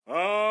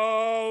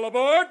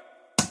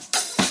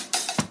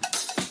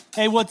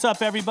Hey, what's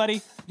up,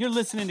 everybody? You're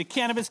listening to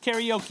Cannabis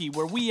Karaoke,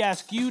 where we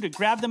ask you to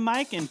grab the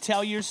mic and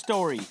tell your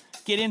story.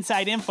 Get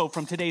inside info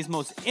from today's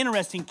most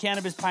interesting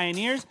cannabis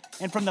pioneers,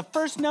 and from the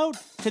first note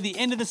to the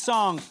end of the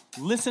song,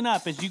 listen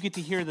up as you get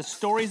to hear the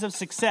stories of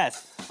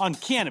success on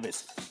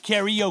Cannabis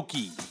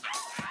Karaoke.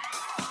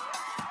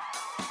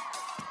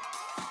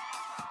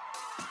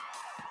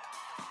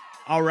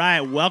 All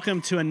right,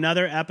 welcome to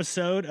another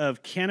episode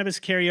of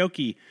Cannabis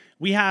Karaoke.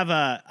 We have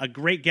a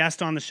great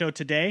guest on the show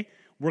today.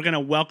 We're going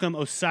to welcome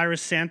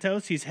Osiris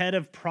Santos. He's head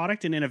of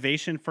product and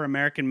innovation for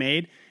American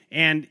Made.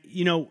 And,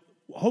 you know,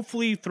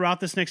 hopefully throughout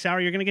this next hour,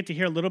 you're going to get to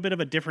hear a little bit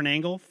of a different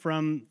angle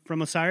from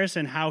Osiris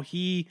and how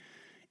he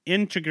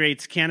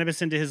integrates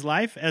cannabis into his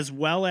life, as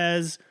well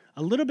as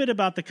a little bit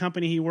about the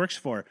company he works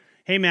for.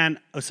 Hey, man,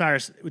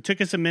 Osiris, it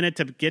took us a minute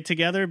to get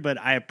together, but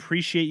I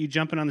appreciate you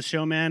jumping on the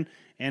show, man.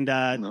 And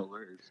No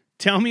worries.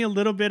 Tell me a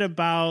little bit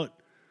about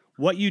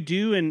what you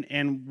do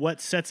and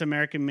what sets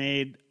American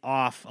Made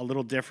off a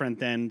little different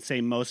than, say,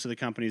 most of the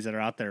companies that are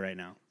out there right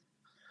now.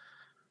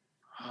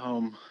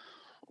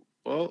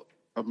 Well,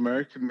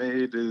 American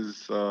Made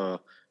is an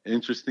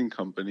interesting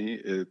company.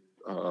 It's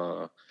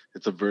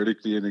a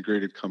vertically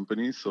integrated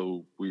company,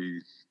 so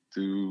we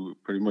do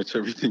pretty much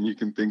everything you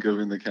can think of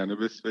in the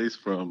cannabis space,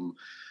 from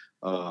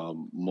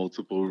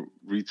multiple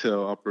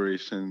retail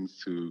operations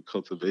to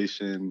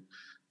cultivation.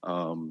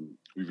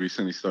 We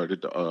recently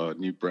started a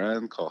new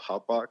brand called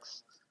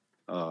Hotbox.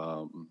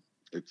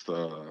 It's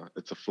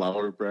a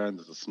flower brand.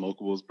 It's a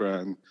smokables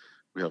brand.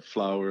 We have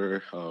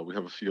flower. We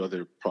have a few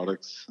other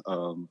products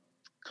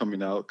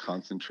coming out,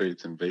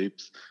 concentrates and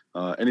vapes.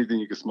 Anything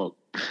you can smoke.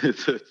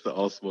 it's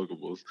all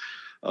smokables.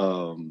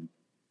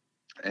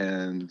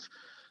 And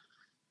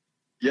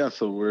yeah,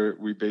 so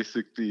we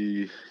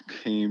basically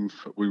we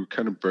were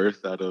kind of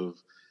birthed out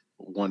of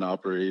one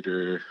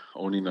operator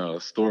owning a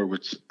store,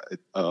 which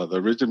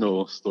the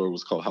original store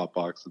was called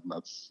Hotbox, and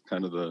that's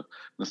kind of the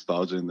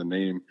nostalgia in the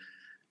name.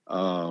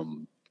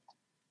 And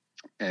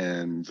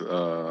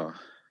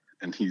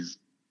he's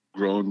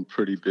grown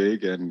pretty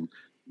big, and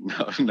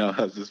now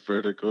has this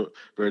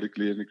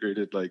vertically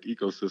integrated like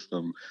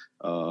ecosystem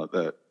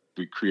that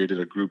we created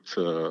a group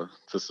to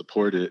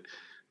support it,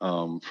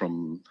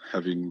 from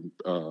having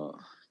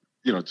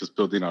just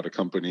building out a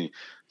company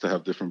to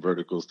have different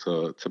verticals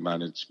to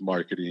manage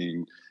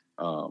marketing.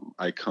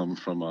 I come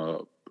from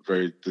a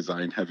very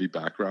design heavy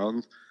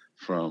background,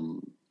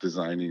 from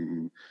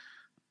designing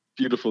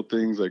beautiful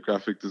things like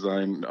graphic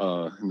design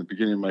in the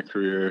beginning of my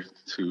career,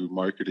 to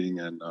marketing,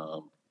 and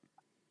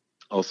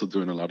also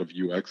doing a lot of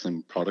UX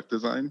and product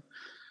design.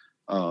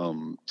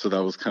 So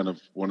that was kind of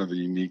one of the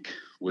unique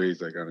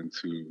ways I got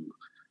into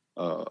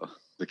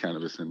the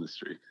cannabis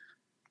industry.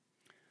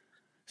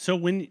 So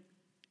when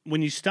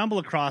you stumble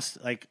across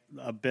like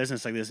a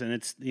business like this, and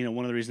it's, you know,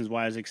 one of the reasons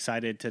why I was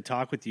excited to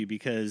talk with you,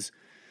 because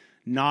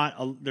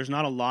there's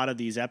not a lot of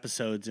these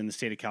episodes in the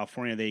state of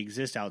California. They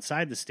exist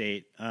outside the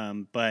state,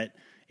 but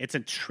it's a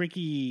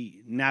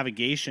tricky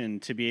navigation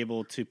to be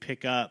able to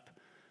pick up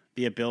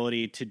the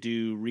ability to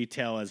do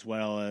retail as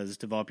well as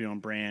develop your own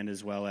brand,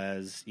 as well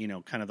as, you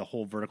know, kind of the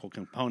whole vertical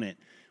component.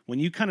 When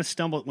you kind of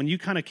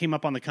came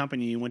up on the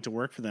company and you went to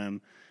work for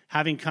them,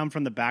 having come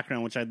from the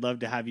background, which I'd love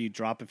to have you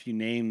drop a few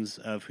names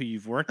of who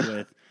you've worked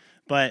with,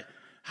 but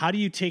how do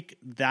you take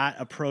that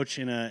approach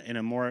in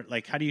a more,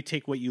 like, how do you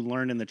take what you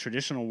learned in the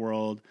traditional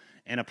world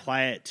and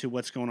apply it to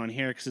what's going on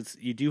here? Because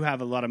you do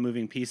have a lot of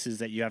moving pieces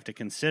that you have to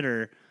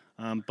consider,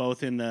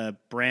 both in the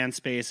brand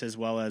space as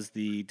well as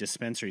the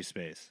dispensary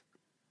space.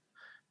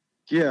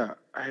 Yeah,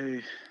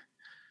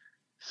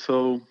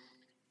 so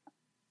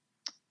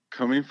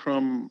coming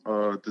from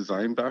a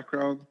design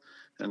background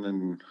and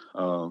then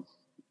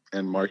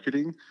and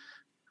marketing,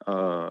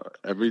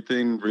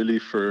 everything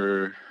really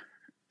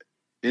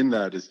in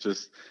that is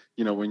just,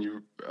 you know, when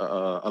you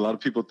a lot of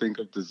people think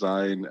of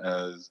design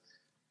as,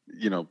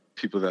 you know,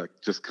 people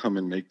that just come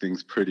and make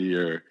things pretty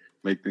or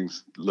make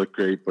things look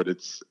great, but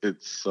it's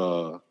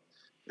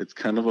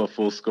kind of a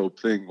full scope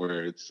thing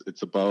where it's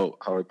about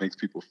how it makes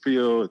people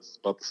feel. It's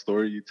about the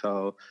story you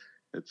tell.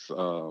 It's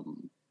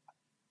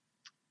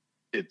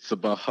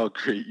about how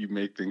great you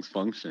make things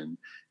function.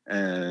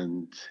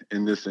 And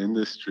in this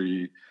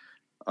industry,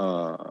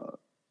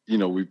 you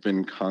know, we've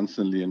been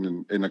constantly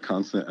in a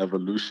constant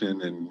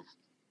evolution in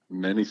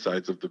many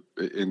sides of the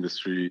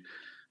industry,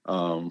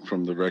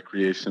 from the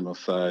recreational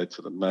side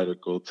to the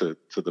medical to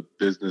the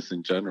business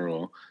in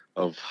general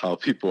of how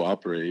people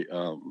operate.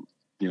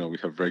 You know, we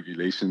have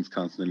regulations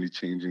constantly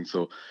changing.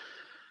 So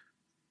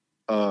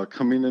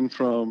coming in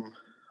from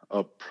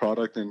a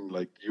product and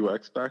like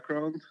UX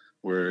background,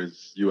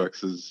 whereas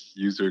UX is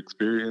user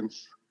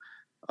experience,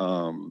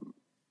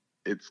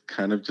 it's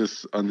kind of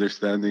just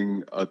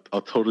understanding a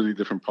totally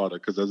different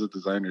product. Because as a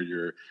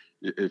designer,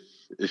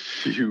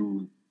 if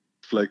you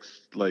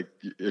flex, like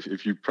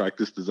if you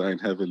practice design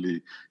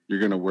heavily, you're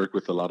going to work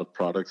with a lot of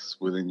products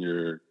within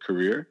your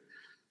career,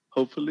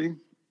 hopefully.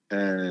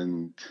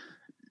 And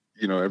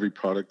you know, every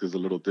product is a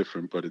little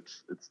different, but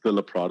it's still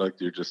a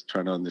product. You're just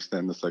trying to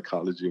understand the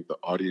psychology of the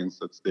audience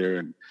that's there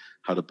and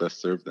how to best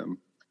serve them.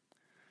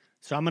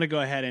 So I'm going to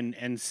go ahead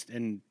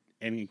and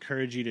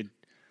encourage you to,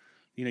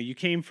 you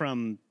came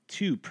from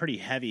two pretty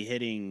heavy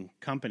hitting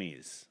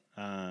companies,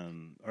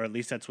 or at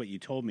least that's what you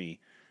told me.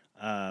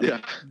 Yeah.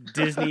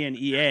 Disney and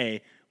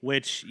EA,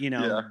 which,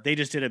 Yeah. they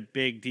just did a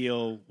big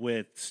deal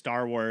with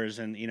Star Wars,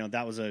 and,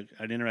 that was an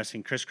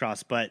interesting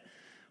crisscross. But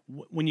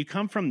when you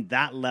come from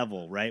that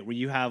level, right, where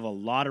you have a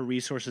lot of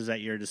resources at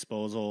your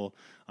disposal,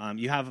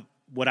 you have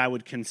what I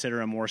would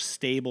consider a more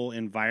stable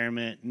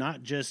environment,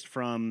 not just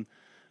from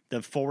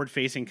the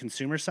forward-facing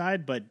consumer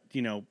side, but,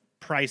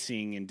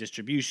 pricing and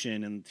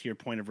distribution, and to your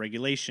point of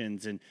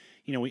regulations. And,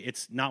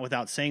 it's not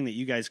without saying that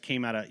you guys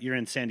you're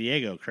in San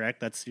Diego, correct?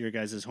 That's your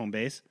guys' home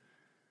base?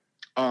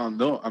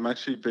 No, I'm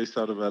actually based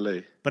out of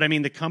LA. But I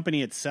mean, the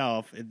company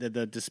itself,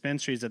 the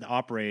dispensaries that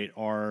operate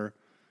are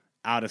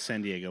out of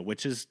San Diego,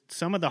 which is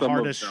some of the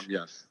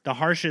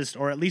harshest,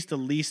 or at least the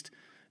least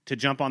to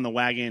jump on the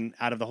wagon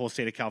out of the whole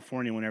state of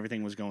California when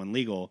everything was going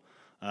legal.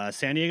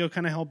 San Diego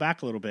kind of held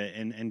back a little bit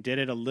and did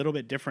it a little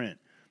bit different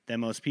than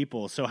most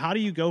people. So how do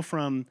you go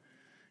from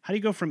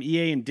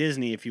EA and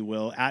Disney, if you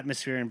will,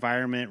 atmosphere,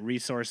 environment,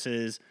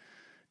 resources,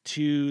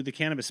 to the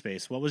cannabis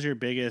space? What was your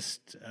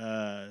biggest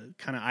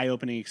kind of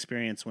eye-opening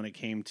experience when it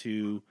came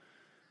to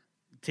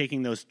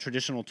taking those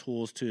traditional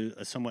tools to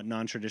a somewhat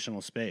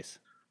non-traditional space?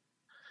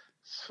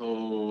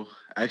 So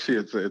actually,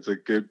 it's a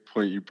good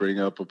point you bring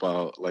up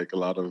about like a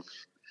lot of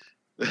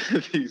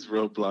these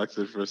roadblocks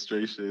and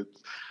frustrations,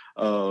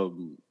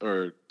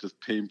 or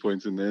just pain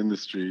points in the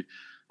industry.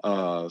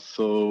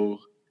 So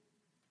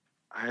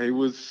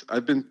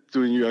I've been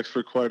doing UX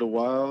for quite a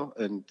while,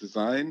 and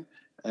design,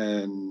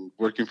 and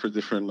working for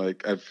different,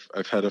 like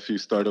I've had a few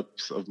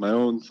startups of my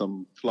own.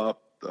 Some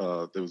flopped.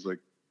 There was like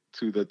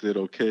two that did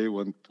okay.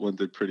 One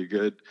did pretty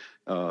good,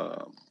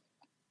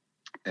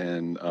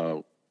 and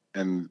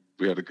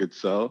we had a good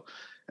sell.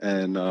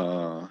 And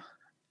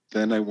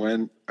then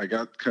I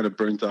got kind of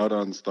burnt out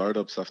on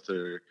startups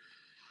after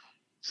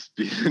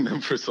speeding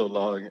them for so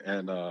long,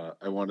 and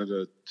I wanted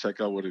to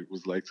check out what it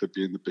was like to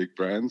be in the big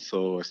brands.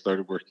 So I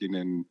started working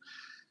in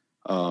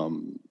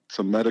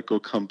some medical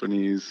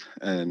companies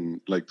and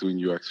like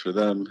doing UX for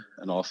them,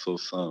 and also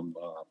some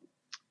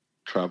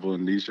travel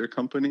and leisure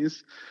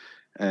companies.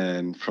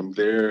 And from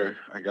there,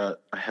 I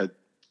had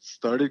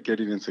started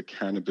getting into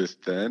cannabis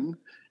then,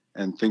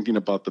 and thinking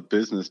about the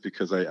business,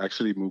 because I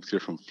actually moved here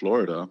from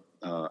Florida.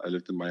 I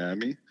lived in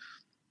Miami.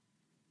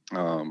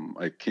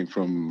 I came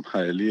from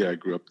Hialeah. I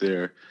grew up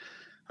there.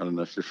 I don't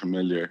know if you're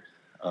familiar,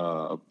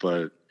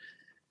 but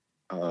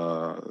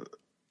I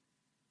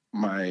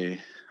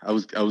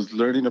was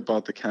learning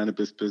about the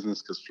cannabis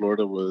business because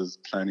Florida was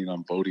planning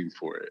on voting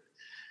for it.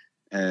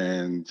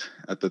 And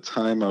at the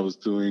time, I was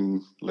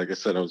doing, like I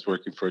said, I was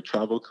working for a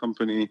travel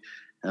company,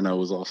 and I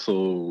was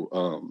also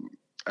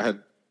I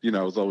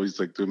was always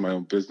like doing my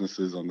own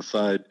businesses on the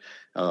side.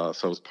 So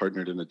I was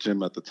partnered in a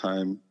gym at the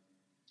time.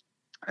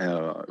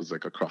 It was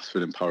like a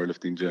CrossFit and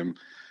powerlifting gym.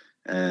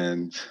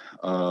 And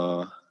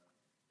while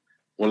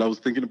I was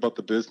thinking about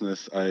the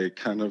business, I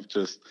kind of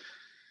just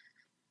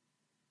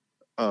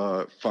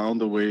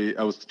found a way.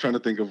 I was trying to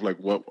think of like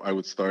what I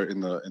would start in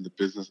the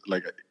business,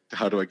 like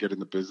how do I get in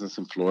the business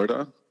in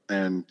Florida?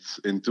 And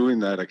in doing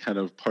that, I kind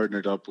of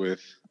partnered up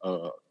with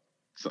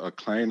a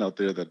client out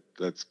there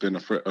that's been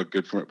a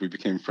good friend. We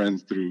became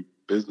friends through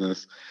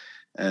business,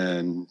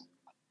 and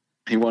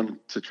he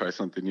wanted to try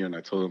something new, and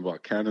I told him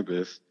about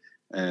cannabis,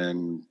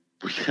 and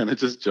we kind of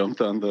just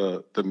jumped on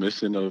the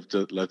mission of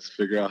just let's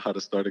figure out how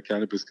to start a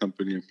cannabis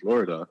company in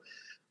Florida.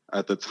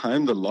 At the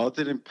time, the law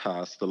didn't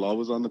pass. The law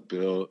was on the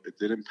bill. It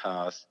didn't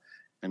pass,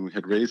 and we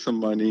had raised some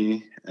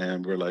money,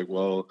 and we're like,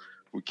 well,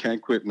 we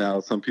can't quit now.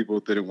 Some people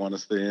didn't want to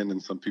stay in,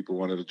 and some people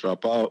wanted to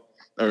drop out,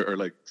 or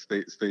like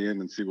stay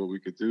in and see what we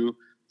could do.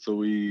 So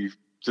we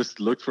just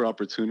looked for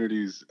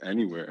opportunities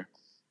anywhere.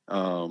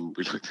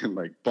 We looked in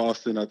like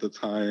Boston at the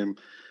time,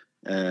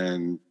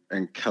 and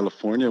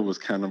California was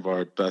kind of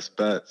our best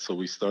bet. So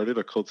we started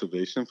a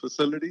cultivation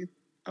facility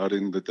out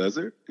in the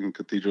desert in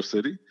Cathedral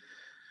City.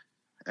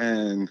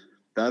 And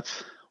that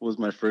was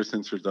my first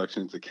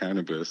introduction to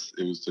cannabis.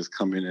 It was just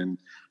coming in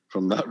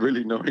from not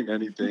really knowing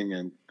anything,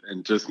 and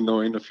just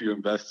knowing a few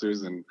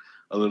investors and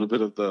a little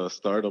bit of the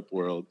startup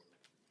world,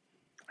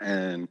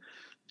 and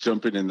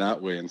jumping in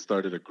that way and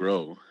started to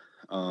grow.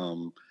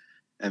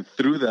 And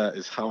through that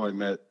is how I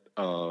met,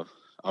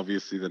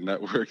 obviously, the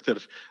network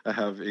that I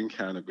have in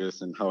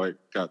cannabis, and how I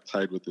got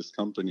tied with this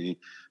company.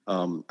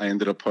 I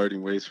ended up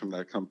parting ways from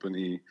that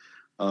company,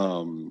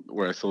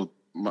 where I sold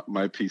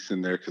my piece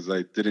in there because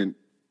I didn't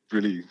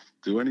really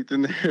do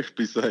anything there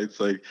besides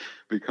like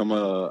I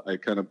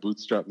kind of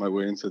bootstrapped my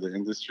way into the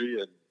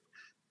industry, and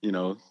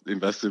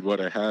invested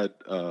what I had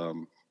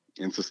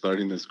into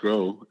starting this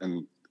grow,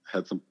 and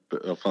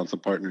found some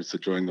partners to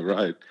join the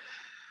ride.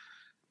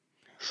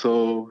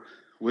 So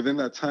within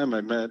that time,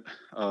 I met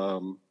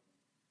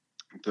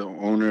the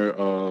owner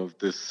of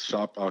this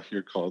shop out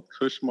here called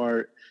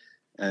Kushmart,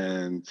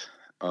 and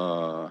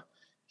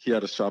he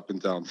had a shop in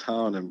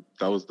downtown, and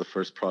that was the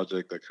first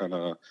project that kind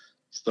of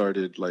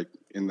started like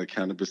in the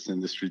cannabis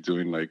industry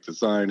doing like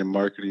design and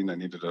marketing. I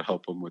needed to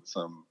help them with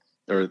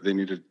they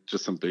needed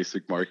just some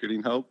basic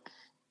marketing help.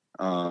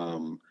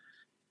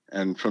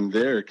 And from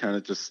there, kind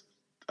of just,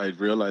 I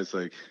realized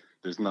like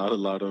there's not a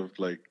lot of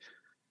like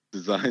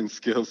design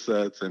skill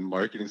sets and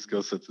marketing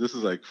skill sets. This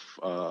is like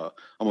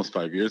almost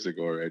 5 years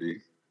ago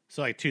already.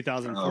 So like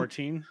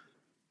 2014?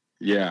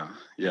 Yeah.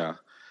 Yeah,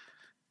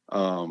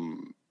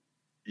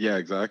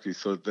 exactly.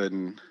 So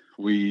then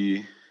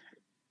he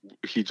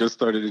just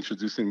started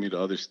introducing me to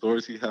other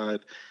stores he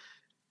had,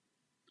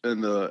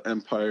 and the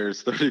empire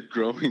started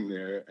growing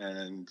there.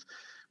 And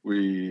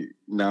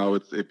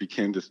it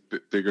became this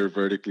bigger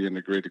vertically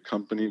integrated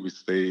company.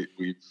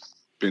 We've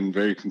been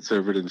very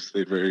conservative,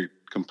 stayed very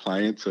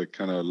compliant to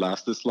kind of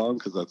last this long,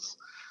 because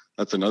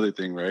that's another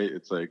thing, right?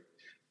 It's like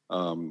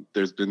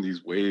there's been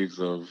these waves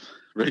of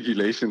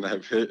regulation that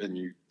have hit, and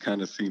you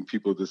kind of seen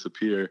people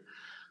disappear.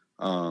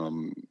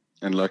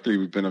 And luckily,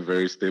 we've been a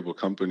very stable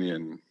company,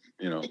 and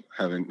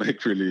haven't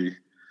like really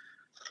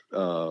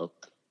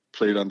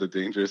played on the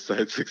dangerous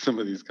side like some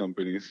of these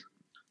companies.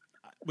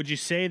 Would you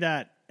say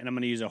that? And I'm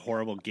going to use a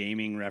horrible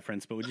gaming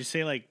reference, but would you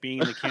say like being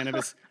in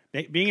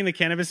the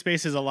cannabis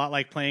space is a lot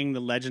like playing The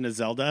Legend of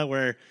Zelda,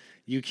 where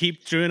you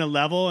keep doing a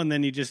level and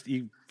then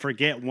you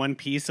forget one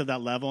piece of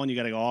that level and you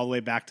got to go all the way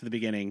back to the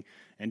beginning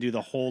and do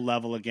the whole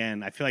level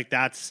again? I feel like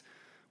that's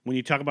when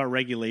you talk about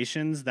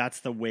regulations, that's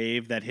the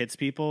wave that hits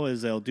people,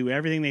 is they'll do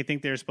everything they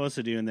think they're supposed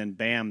to do, and then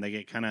bam, they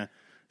get kind of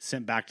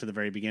sent back to the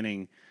very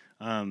beginning.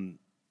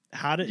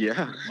 How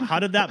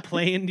did that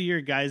play into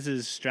your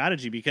guys'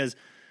 strategy? Because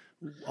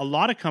a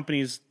lot of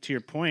companies, to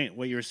your point,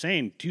 what you were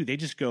saying, dude, they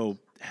just go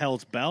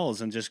hell's bells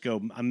and just go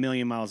a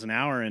million miles an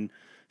hour. And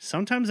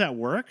sometimes that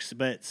works,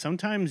 but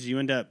sometimes you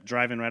end up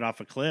driving right off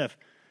a cliff.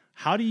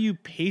 How do you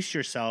pace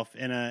yourself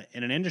in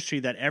an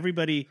industry that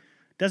everybody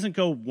doesn't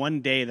go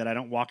one day that I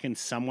don't walk in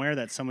somewhere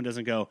that someone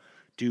doesn't go,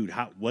 dude,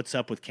 what's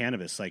up with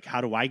cannabis? Like,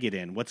 how do I get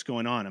in? What's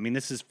going on? I mean,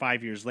 this is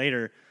 5 years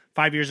later.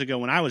 5 years ago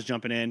when I was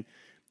jumping in,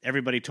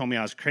 everybody told me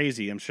I was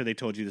crazy. I'm sure they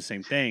told you the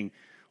same thing.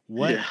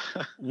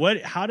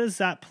 How does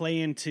that play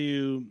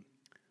into,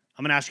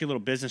 I'm going to ask you a little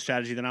business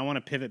strategy, then I want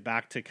to pivot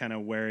back to kind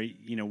of where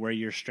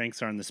your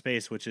strengths are in the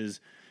space, which is,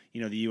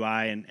 the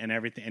UI and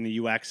everything, and the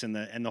UX and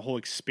the whole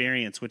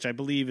experience, which I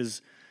believe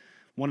is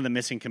one of the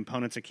missing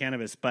components of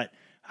cannabis. But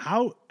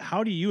how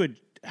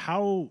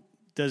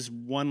does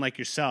one like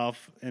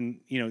yourself,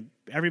 and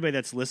everybody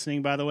that's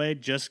listening, by the way,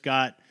 just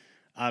got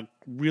a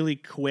really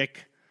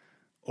quick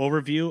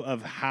overview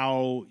of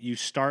how you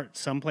start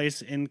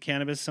someplace in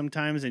cannabis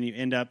sometimes and you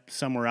end up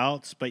somewhere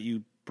else, but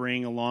you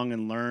bring along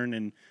and learn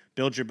and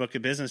build your book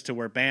of business to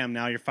where, bam,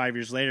 now you're 5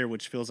 years later,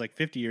 which feels like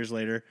 50 years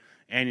later,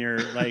 and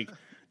you're like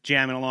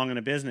jamming along in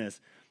a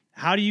business.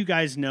 How do you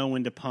guys know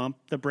when to pump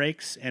the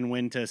brakes and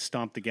when to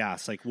stomp the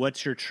gas? Like,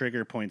 what's your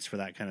trigger points for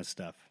that kind of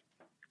stuff?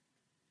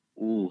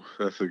 Ooh,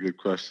 that's a good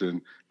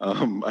question.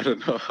 I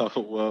don't know how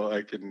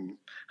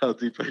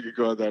deep I could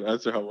go on that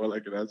answer, how well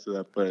I can answer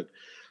that. But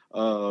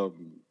I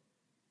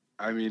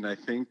mean, I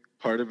think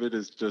part of it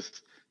is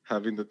just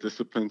having the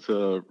discipline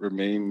to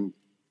remain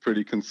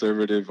pretty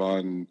conservative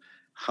on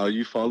how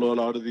you follow a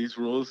lot of these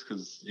rules,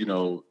 because,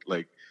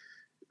 like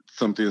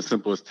something as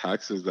simple as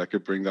taxes that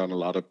could bring down a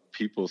lot of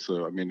people.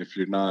 So, I mean, if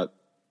you're not,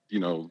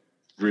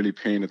 really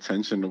paying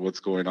attention to what's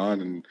going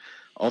on, and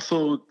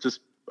also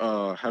just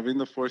having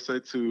the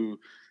foresight to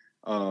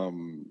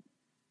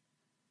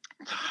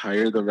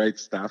hire the right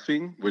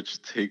staffing,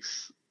 which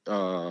takes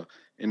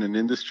in an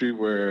industry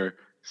where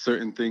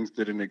certain things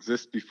didn't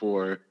exist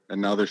before and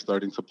now they're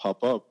starting to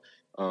pop up,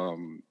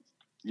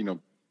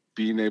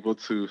 being able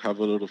to have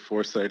a little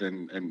foresight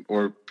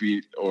or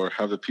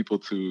have the people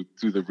to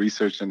do the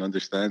research and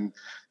understand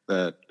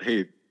that,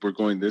 hey, we're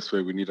going this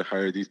way, we need to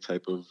hire these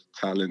type of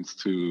talents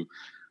to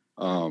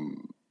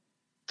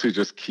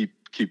just keep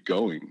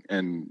going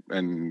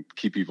and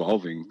keep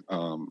evolving.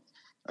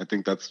 I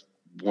think that's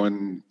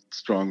one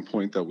strong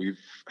point that we've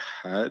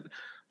had,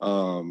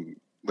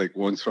 like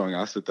one strong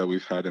asset that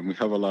we've had. And we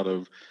have a lot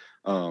of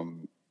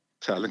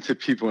talented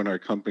people in our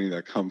company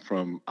that come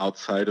from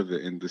outside of the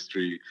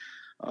industry,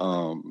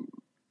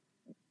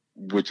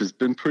 which has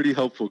been pretty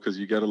helpful because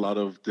you get a lot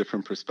of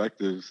different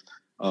perspectives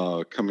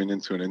coming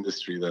into an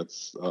industry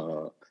that's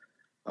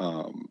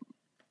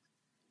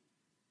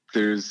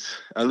there's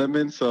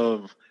elements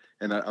of,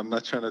 and I'm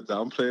not trying to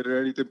downplay it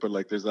or anything, but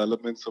like there's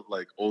elements of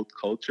like old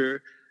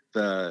culture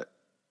that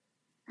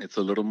it's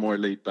a little more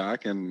laid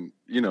back, and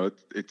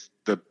it's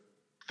the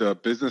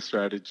business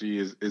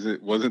strategy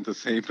wasn't the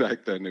same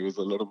back then. It was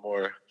a little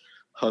more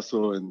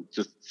hustle and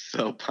just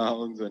sell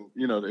pounds, and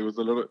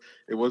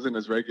it wasn't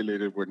as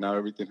regulated where now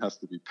everything has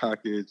to be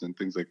packaged and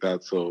things like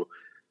that. So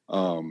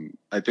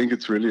I think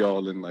it's really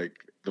all in like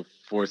the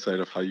foresight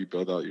of how you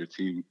build out your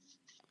team.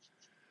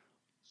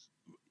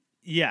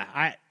 Yeah,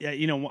 I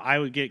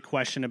would get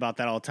questioned about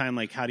that all the time.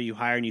 Like, how do you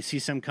hire? And you see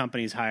some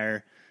companies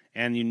hire,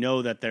 and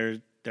that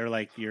they're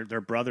like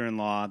their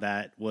brother-in-law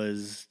that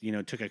was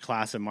took a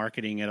class of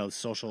marketing at a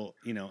social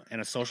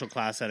and a social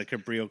class at a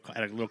Cabrillo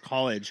at a little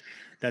college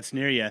that's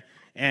near you.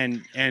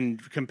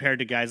 and compared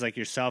to guys like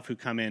yourself who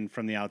come in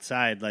from the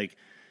outside, like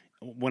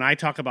when I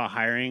talk about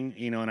hiring,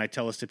 you know, and I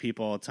tell this to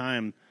people all the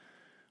time,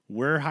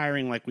 we're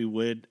hiring like we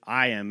would,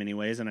 I am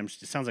anyways, and it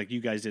sounds like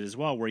you guys did as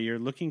well, where you're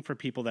looking for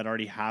people that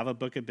already have a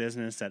book of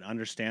business, that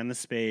understand the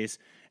space,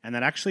 and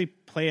that actually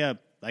play a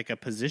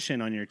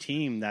position on your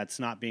team that's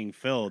not being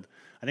filled.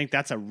 I think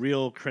that's a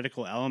real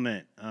critical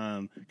element,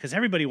 because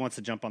everybody wants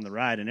to jump on the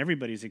ride and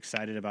everybody's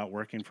excited about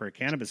working for a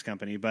cannabis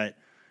company, but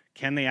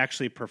can they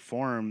actually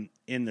perform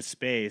in the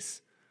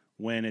space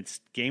when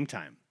it's game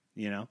time,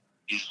 you know?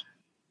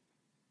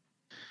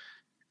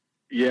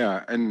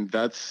 Yeah, and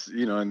that's,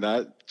 you know, and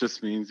that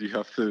just means you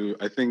have to,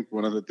 I think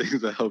one of the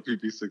things that help you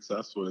be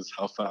successful is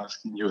how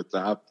fast can you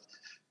adapt,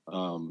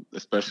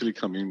 especially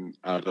coming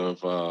out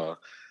of,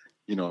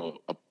 you know,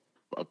 a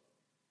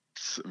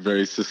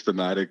very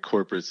systematic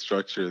corporate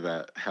structure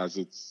that has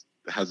its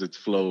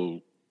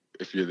flow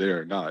if you're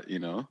there or not, you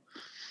know?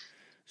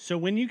 So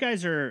when you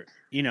guys are,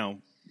 you know,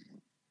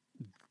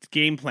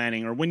 game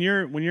planning, or when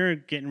you're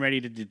getting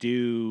ready to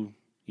do,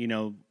 you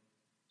know,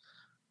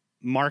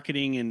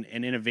 marketing and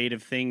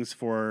innovative things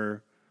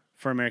for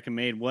American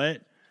Made,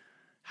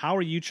 how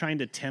are you trying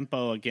to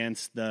tempo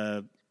against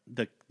the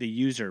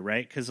user,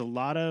 right? Because a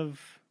lot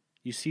of,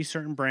 you see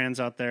certain brands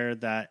out there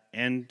that,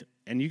 and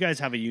you guys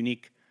have a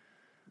unique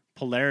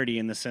polarity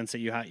in the sense that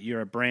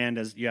you're a brand,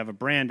 as you have a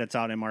brand that's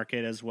out in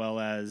market, as well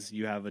as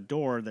you have a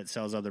door that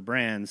sells other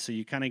brands. So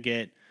you kind of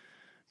get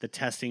the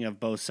testing of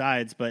both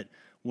sides. But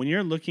when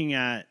you're looking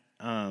at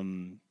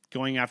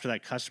going after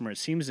that customer, it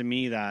seems to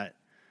me that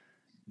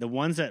the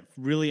ones that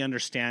really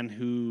understand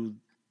who,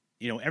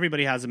 you know,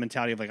 everybody has a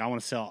mentality of like, I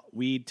want to sell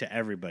weed to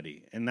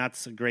everybody. And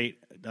that's a great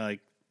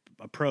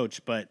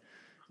approach. But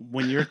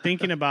when you're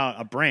thinking about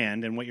a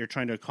brand and what you're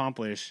trying to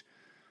accomplish,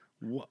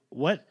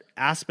 what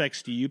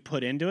aspects do you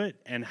put into it,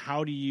 and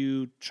how do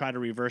you try to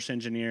reverse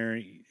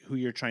engineer who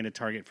you're trying to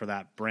target for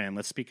that brand?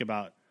 Let's speak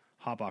about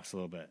Hotbox a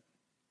little bit.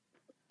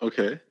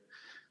 Okay.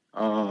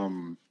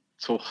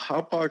 So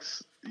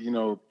Hotbox, you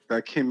know,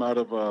 that came out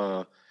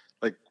of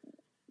like,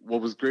 what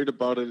was great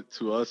about it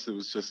to us, it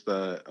was just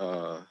that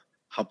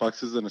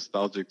Hotbox is a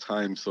nostalgic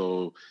time.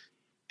 So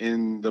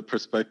in the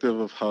perspective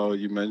of how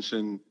you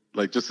mentioned,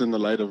 like just in the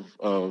light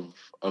of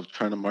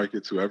trying to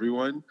market to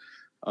everyone,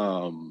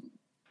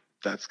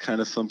 that's kind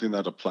of something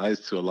that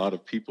applies to a lot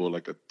of people,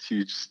 like a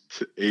huge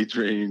age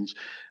range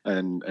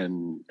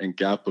and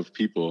gap of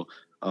people.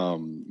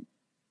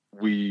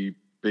 We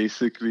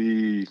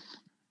basically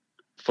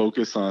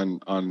focus on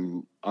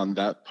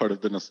that part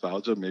of the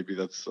nostalgia. Maybe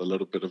that's a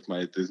little bit of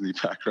my Disney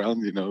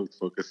background, you know,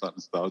 focus on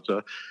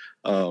nostalgia.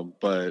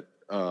 But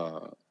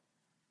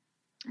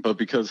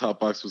because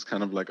Hotbox was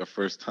kind of like a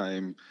first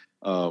time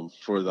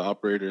for the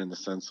operator, in the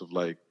sense of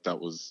like that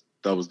was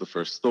the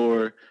first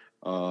store.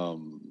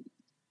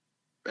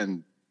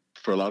 And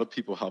for a lot of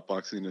people,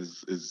 hotboxing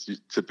is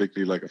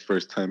typically like a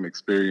first time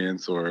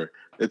experience, or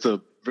it's a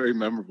very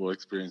memorable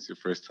experience your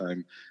first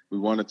time. We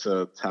wanted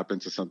to tap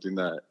into something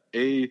that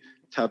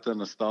tapped on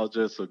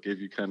nostalgia, so it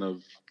gave you kind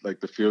of like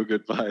the feel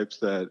good vibes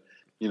that,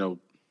 you know,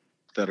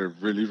 that are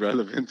really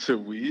relevant to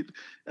weed.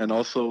 And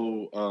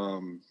also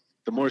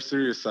the more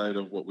serious side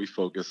of what we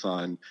focus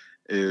on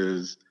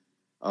is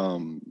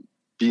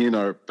being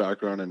our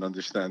background and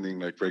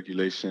understanding like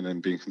regulation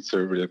and being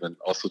conservative, and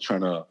also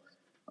trying to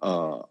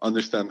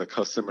understand the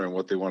customer and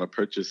what they want to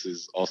purchase,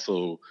 is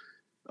also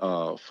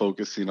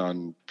focusing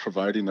on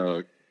providing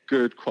a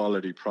good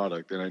quality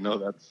product. And I know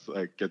that's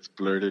like gets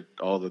blurted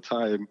all the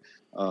time,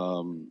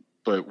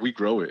 but we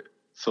grow it.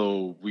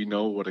 So we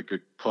know what a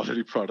good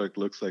quality product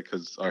looks like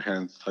because our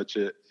hands touch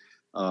it.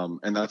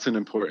 And that's an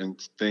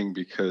important thing,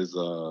 because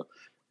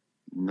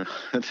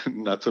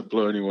not to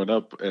blow anyone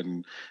up,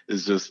 and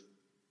it's just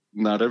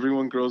not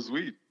everyone grows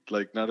weed.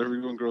 Like not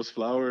everyone grows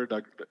flower.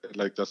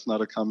 Like that's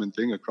not a common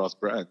thing across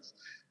brands.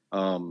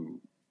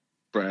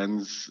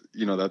 Brands,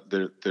 you know, that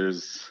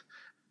there's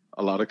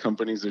a lot of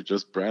companies are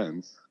just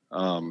brands.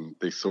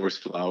 They source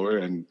flower,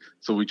 and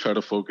so we try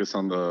to focus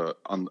on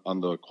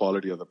the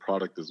quality of the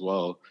product as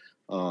well.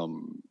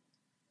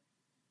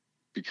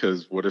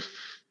 Because what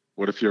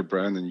if you're a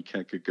brand and you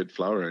can't get good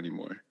flower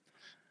anymore?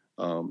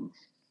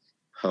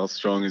 How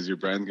strong is your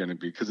brand going to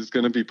be? Because it's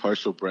going to be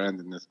partial brand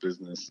in this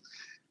business.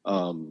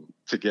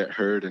 To get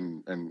heard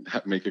and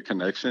make a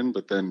connection,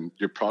 but then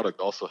your product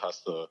also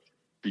has to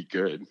be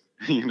good,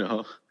 you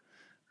know?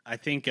 I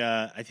think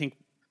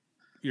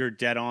you're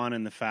dead on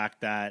in the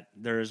fact that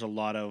there's a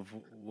lot of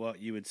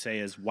what you would say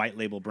is white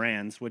label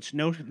brands, which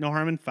no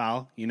harm in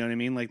foul, you know what I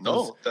mean? Like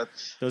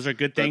those are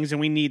good things and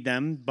we need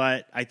them,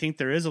 but I think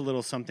there is a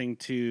little something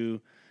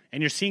to,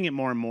 and you're seeing it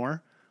more and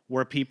more,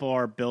 where people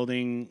are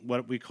building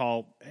what we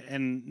call,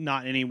 and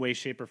not in any way,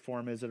 shape, or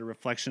form is it a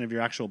reflection of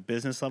your actual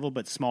business level,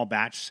 but small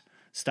batch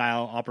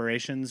style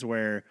operations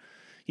where,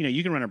 you know,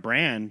 you can run a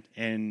brand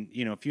and,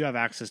 you know, if you have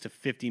access to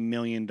 $50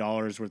 million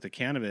worth of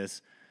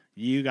cannabis,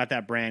 you got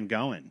that brand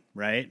going,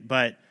 right?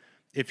 But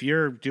if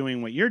you're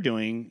doing what you're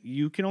doing,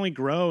 you can only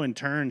grow and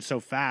turn so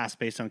fast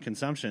based on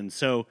consumption.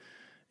 So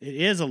it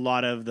is a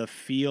lot of the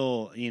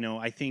feel, you know,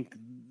 I think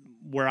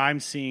where I'm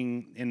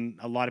seeing, and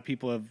a lot of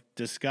people have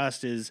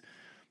discussed, is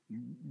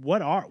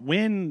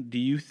when do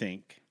you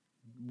think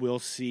we'll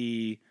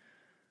see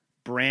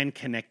brand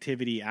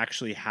connectivity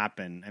actually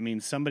happen? I mean,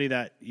 somebody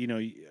that,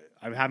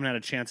 I haven't had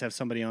a chance to have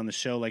somebody on the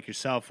show like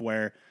yourself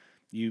where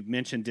you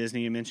mentioned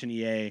Disney, you mentioned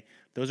EA.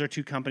 Those are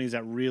two companies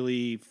that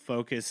really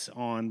focus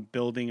on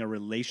building a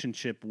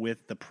relationship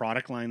with the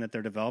product line that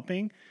they're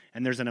developing,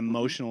 and there's an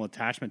emotional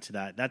attachment to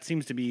that. That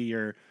seems to be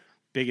your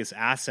biggest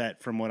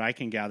asset from what I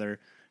can gather.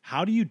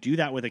 How do you do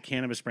that with a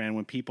cannabis brand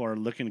when people are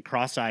looking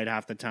cross-eyed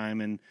half the time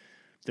and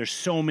there's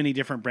so many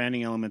different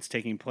branding elements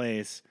taking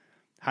place?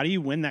 How do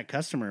you win that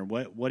customer?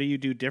 What do you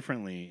do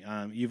differently?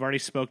 You've already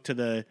spoke to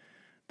the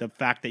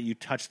fact that you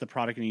touch the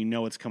product and you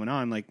know what's coming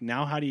on. Like,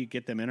 now how do you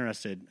get them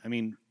interested? I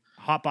mean,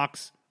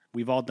 Hotbox,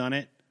 we've all done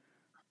it.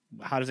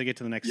 How does it get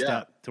to the next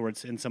step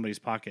towards in somebody's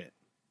pocket?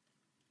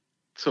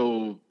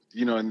 So,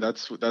 and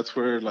that's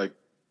where like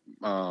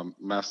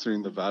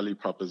mastering the value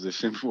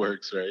proposition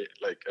works, right?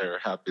 Like, or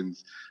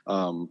happens,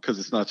 because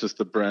it's not just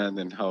the brand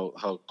and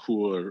how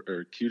cool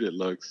or cute it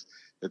looks.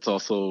 It's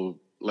also,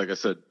 like I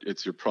said,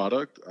 it's your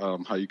product,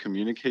 how you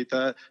communicate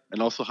that,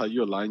 and also how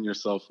you align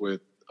yourself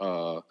with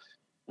the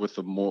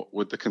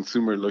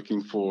consumer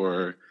looking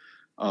for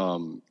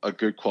a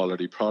good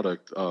quality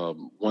product.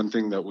 One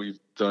thing that we've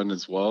done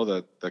as well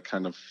that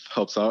kind of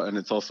helps out, and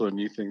it's also a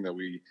new thing that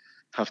we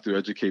have to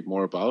educate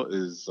more about,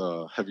 is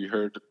have you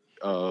heard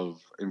of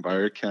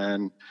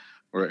EnviroCan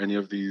or any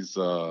of these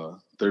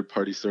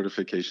third-party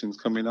certifications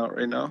coming out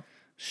right now?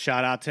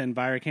 Shout out to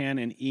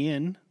EnviroCan and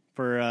Ian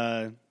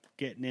for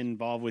getting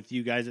involved with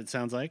you guys, it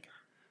sounds like.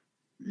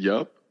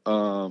 Yep.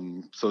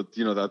 So,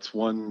 that's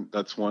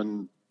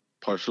one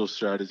partial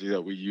strategy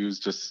that we use.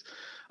 Just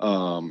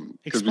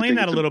explain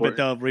that a little bit,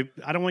 though.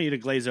 I don't want you to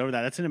glaze over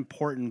that. That's an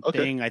important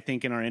thing, I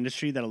think, in our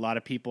industry that a lot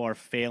of people are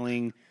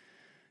failing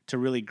to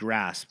really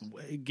grasp.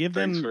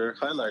 Thanks for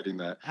highlighting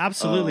that.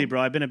 Absolutely,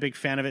 bro. I've been a big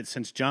fan of it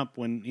since Jump.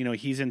 When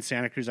he's in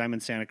Santa Cruz, I'm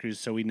in Santa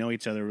Cruz, so we know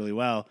each other really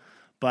well.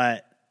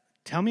 But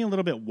tell me a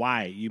little bit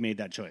why you made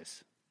that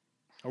choice,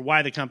 or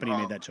why the company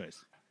made that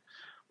choice.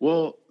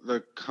 Well,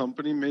 the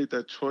company made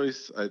that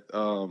choice.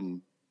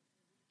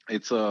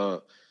 It's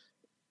a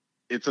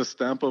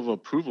stamp of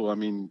approval. I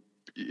mean,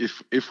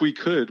 if we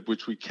could,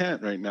 which we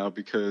can't right now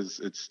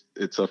because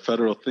it's a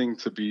federal thing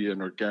to be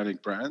an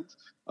organic brand,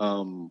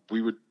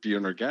 we would be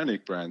an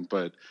organic brand.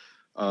 But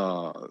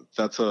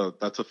that's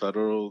a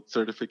federal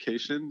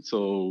certification.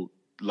 So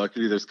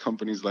luckily, there's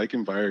companies like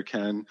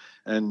EnviroCan,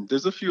 and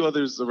there's a few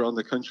others around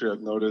the country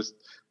I've noticed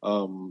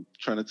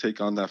trying to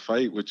take on that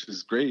fight, which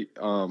is great.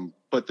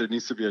 But there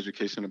needs to be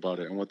education about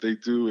it. And what they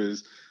do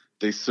is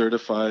they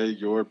certify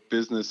your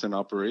business and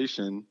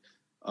operation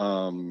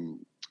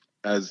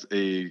as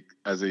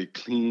a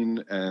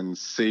clean and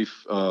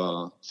safe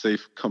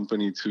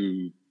company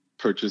to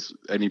purchase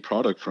any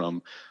product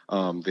from.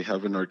 They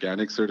have an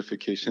organic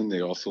certification.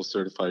 They also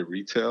certify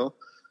retail.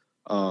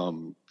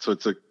 So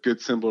it's a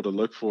good symbol to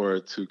look for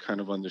to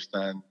kind of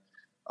understand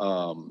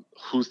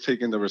who's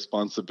taking the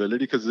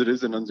responsibility, because it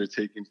is an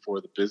undertaking for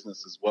the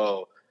business as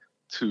well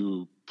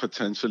to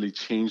potentially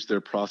change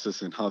their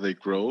process and how they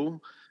grow,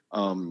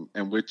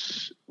 and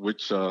which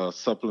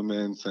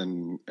supplements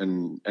and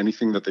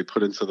anything that they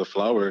put into the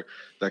flower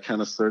that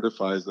kind of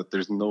certifies that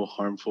there's no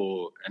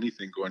harmful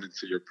anything going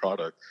into your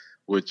product,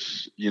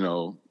 which,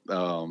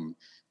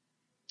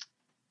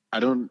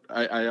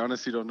 I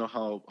honestly don't know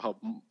how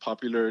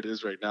popular it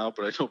is right now,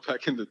 but I know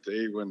back in the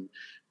day when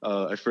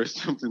I first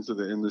jumped into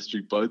the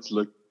industry, buds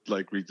looked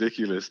like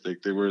ridiculous.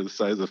 Like, they were the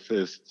size of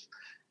fists,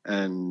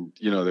 and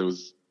there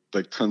was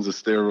like tons of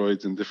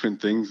steroids and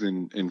different things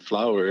in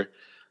flower.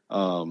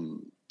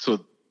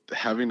 So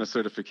having a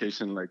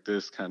certification like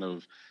this kind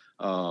of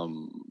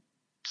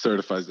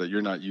certifies that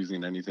you're not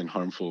using anything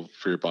harmful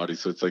for your body.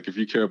 So it's like, if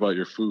you care about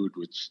your food,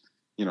 which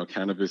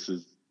cannabis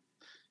is,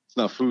 it's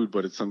not food,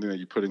 but it's something that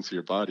you put into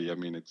your body. I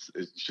mean, it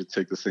should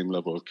take the same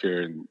level of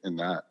care in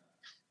that.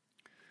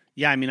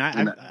 Yeah, I mean,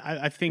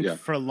 I think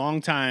for a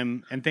long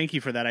time, and thank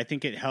you for that, I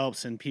think it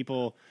helps, and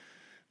people,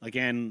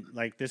 again,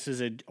 like, this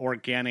is an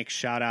organic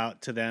shout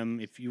out to them.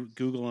 If you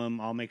Google them,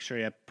 I'll make sure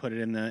I put it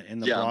in the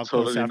blog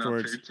post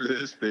afterwards. Not paid for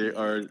this. They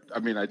are. I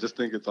mean, I just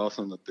think it's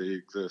awesome that they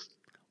exist.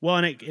 Well,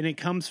 and it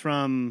comes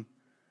from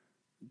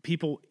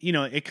people.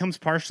 It comes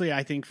partially,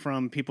 I think,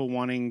 from people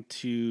wanting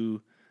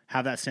to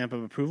have that stamp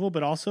of approval,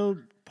 but also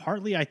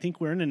partly, I think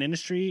we're in an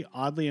industry,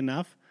 oddly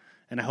enough,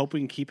 and I hope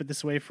we can keep it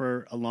this way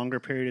for a longer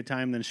period of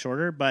time than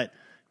shorter, but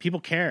people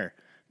care.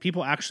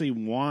 People actually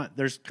want,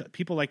 there's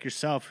people like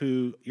yourself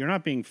who, you're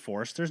not being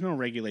forced. There's no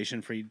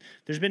regulation for you.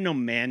 There's been no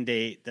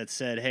mandate that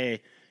said,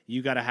 hey,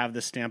 you got to have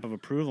the stamp of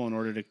approval in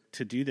order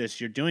to do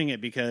this. You're doing it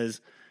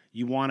because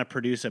you want to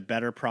produce a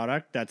better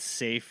product that's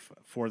safe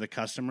for the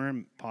customer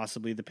and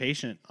possibly the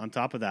patient on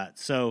top of that.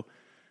 So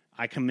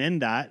I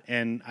commend that,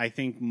 and I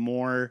think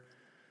more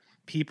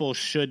people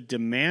should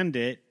demand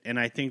it, and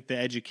I think the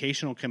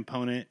educational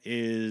component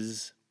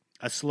is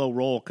a slow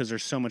roll because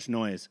there's so much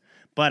noise.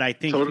 But I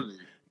think totally.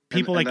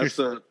 people like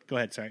yourself. Go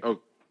ahead, sorry.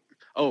 Oh,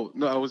 Oh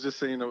no, I was just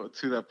saying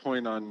to that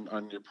point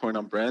on your point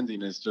on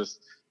branding is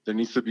just there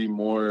needs to be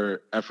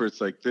more efforts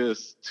like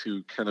this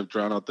to kind of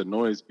drown out the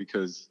noise,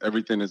 because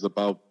everything is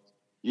about,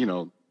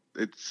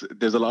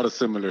 there's a lot of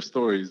similar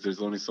stories.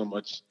 There's only so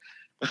much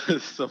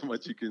so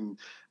much you can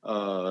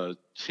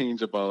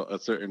change about a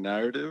certain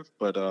narrative,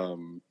 but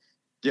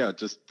yeah,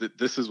 just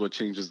this is what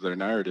changes their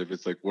narrative.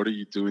 It's like, what are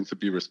you doing to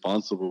be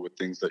responsible with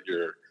things that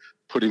you're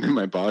putting in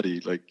my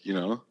body,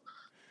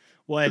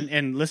 Well,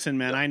 and listen,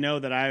 man, I know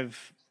that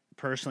I've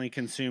personally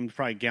consumed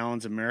probably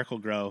gallons of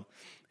Miracle-Gro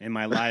in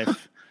my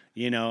life,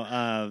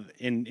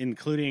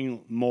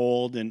 including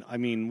mold. And I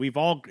mean,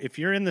 if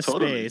you're in the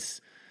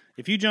space,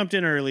 if you jumped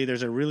in early,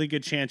 there's a really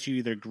good chance you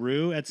either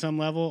grew at some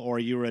level or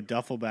you were a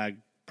duffel bag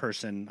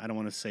person. I don't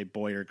want to say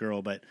boy or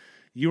girl, but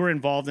you were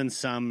involved in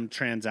some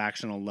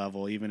transactional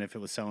level, even if it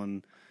was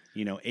selling,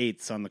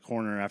 eighths on the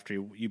corner after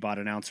you bought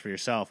an ounce for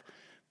yourself.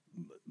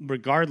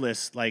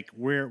 Regardless, like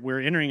we're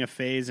entering a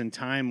phase in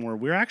time where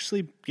we're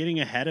actually getting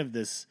ahead of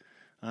this.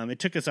 It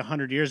took us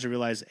 100 years to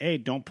realize, hey,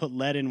 don't put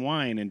lead in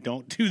wine and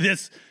don't do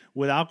this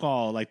with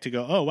alcohol. Like to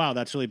go, oh wow,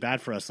 that's really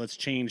bad for us. Let's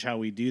change how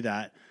we do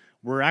that.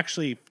 We're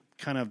actually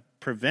kind of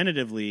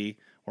preventatively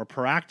or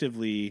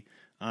proactively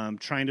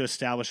trying to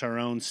establish our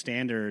own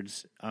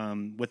standards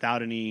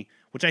without any,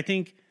 which I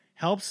think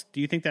helps.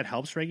 Do you think that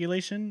helps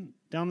regulation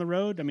down the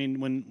road? I mean,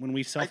 when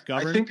we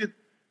self-govern? I think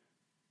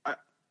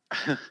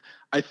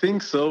I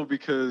think so,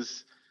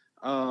 because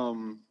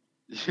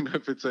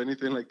if it's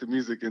anything like the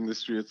music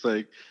industry, it's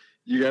like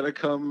you gotta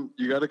come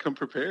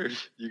prepared.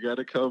 You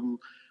gotta come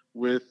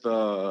with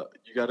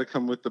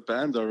the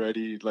band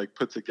already like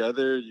put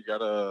together.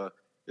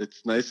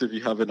 It's nice if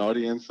you have an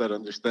audience that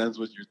understands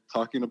what you're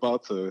talking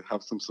about to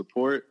have some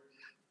support.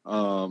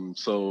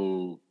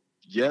 So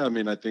yeah, I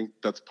mean, I think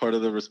that's part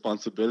of the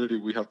responsibility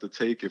we have to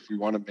take if we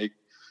want to make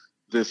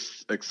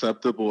this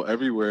acceptable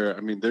everywhere.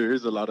 I mean, there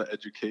is a lot of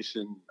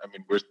education. I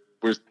mean, we're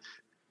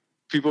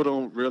people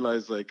don't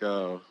realize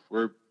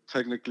we're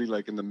technically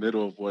like in the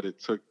middle of what it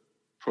took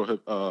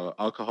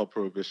alcohol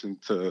prohibition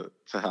to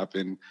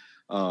happen.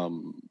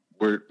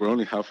 We're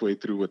only halfway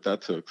through what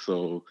that took.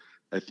 So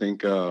I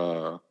think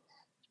there's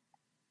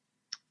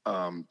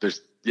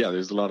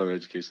a lot of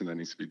education that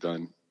needs to be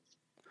done.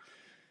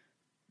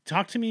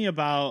 Talk to me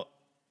about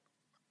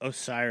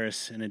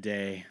Osiris in a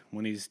day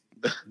when he's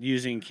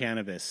using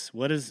cannabis.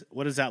 What does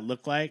that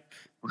look like?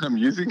 When I'm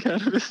using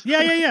cannabis?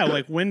 Yeah.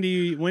 Like when do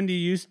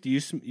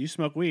you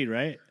smoke weed,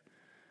 right?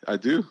 I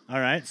do. All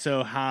right.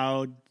 So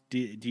how do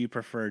you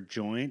prefer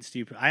joints?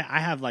 I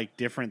have like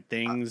different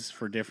things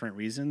for different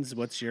reasons.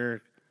 What's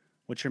your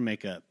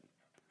makeup?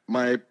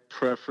 My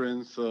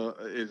preference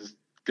is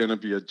gonna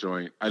be a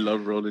joint. I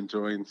love rolling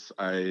joints.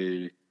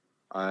 I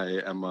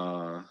am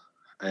a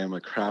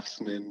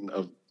craftsman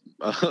of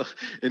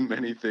in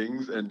many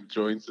things, and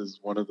joints is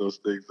one of those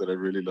things that I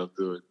really love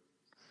doing.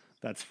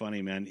 That's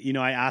funny, man.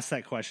 I ask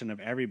that question of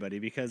everybody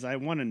because I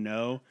want to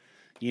know,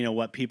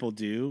 what people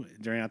do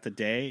during the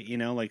day.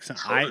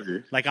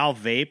 I'll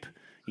vape,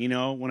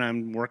 when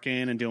I'm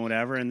working and doing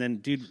whatever, and then,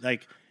 dude,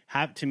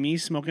 to me,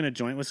 smoking a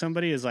joint with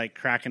somebody is like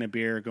cracking a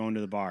beer or going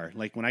to the bar.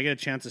 Like when I get a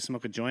chance to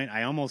smoke a joint,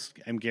 I almost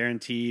am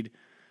guaranteed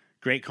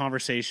great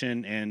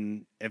conversation,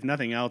 and if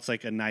nothing else,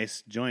 like a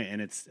nice joint.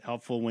 And it's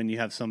helpful when you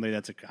have somebody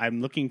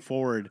I'm looking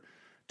forward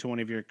to one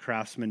of your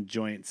Craftsman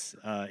joints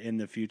in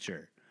the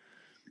future.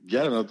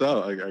 Yeah, no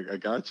doubt. I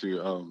got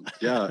you. I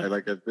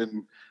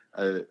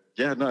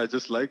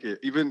just like it.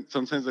 Even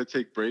sometimes I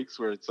take breaks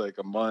where it's like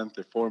a month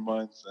or 4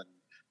 months, and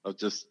I'll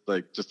just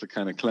to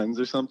kind of cleanse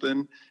or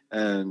something.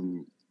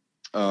 And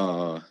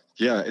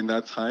in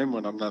that time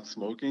when I'm not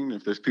smoking,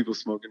 if there's people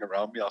smoking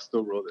around me, I'll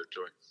still roll their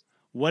joints.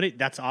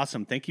 That's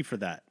awesome. Thank you for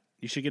that.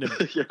 You should get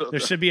there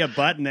should be a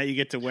button that you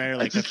get to wear,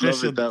 like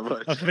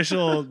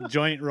official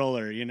joint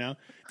roller,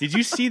 Did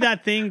you see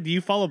that thing? Do you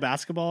follow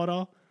basketball at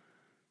all?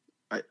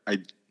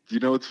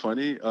 It's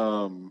funny.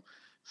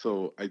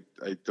 So I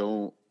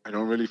don't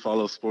really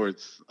follow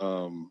sports.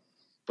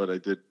 But I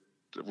did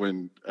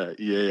when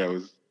EA, I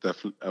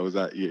was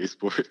at EA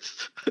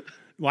Sports.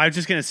 Well, I was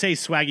just going to say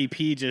Swaggy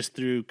P just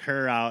threw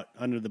Kerr out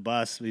under the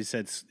bus. He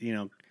said,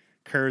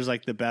 Kerr's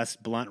like the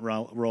best blunt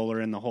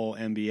roller in the whole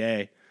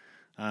NBA.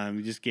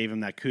 We just gave him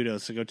that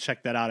kudos. So go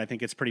check that out. I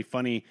think it's pretty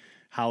funny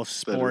how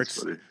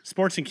sports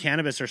and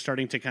cannabis are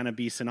starting to kind of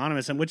be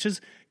synonymous, and which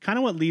is kind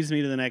of what leads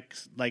me to the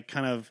next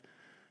kind of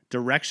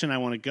direction I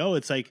want to go.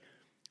 It's like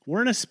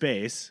we're in a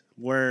space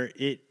where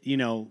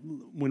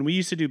when we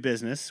used to do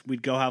business,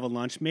 we'd go have a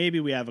lunch. Maybe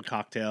we have a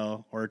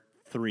cocktail or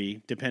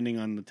 3, depending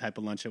on the type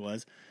of lunch it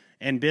was,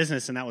 and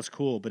business, and that was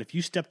cool. But if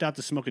you stepped out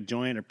to smoke a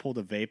joint or pulled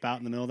a vape out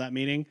in the middle of that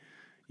meeting,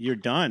 you're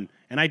done.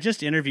 And I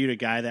just interviewed a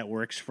guy that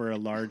works for a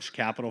large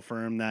capital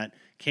firm that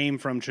came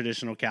from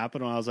traditional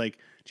capital. I was like,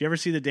 do you ever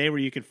see the day where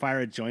you could fire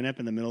a joint up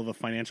in the middle of a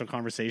financial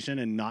conversation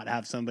and not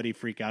have somebody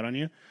freak out on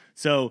you?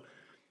 So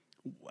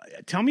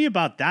tell me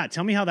about that.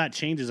 Tell me how that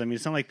changes. I mean,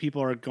 it's not like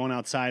people are going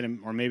outside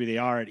or maybe they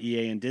are at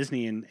EA and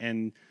Disney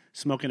and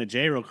smoking a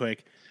J real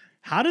quick.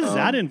 How does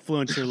that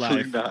influence your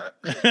life?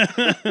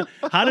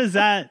 How does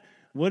that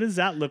what does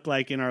that look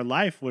like in our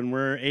life when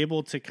we're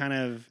able to kind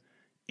of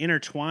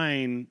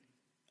intertwine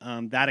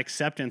that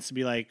acceptance to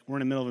be like, we're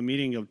in the middle of a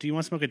meeting, go, do you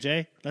want to smoke a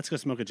J? Let's go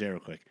smoke a J real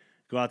quick.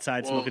 Go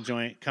outside, smoke a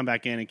joint, come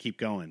back in and keep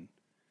going.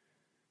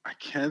 I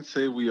can't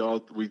say we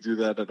do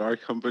that at our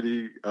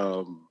company.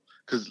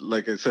 Because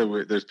like I said,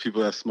 there's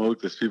people that smoke,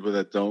 there's people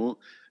that don't.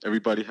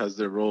 Everybody has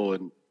their role,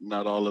 and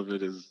not all of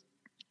it is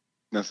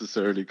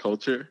necessarily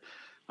culture.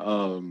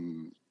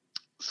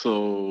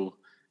 So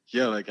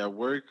yeah, like at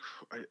work,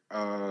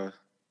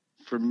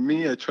 for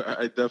me, I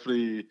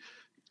definitely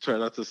try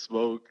not to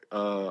smoke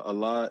a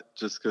lot,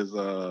 just because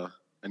I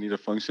need to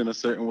function a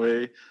certain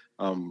way.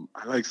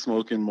 I like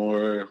smoking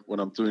more when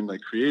I'm doing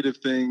like creative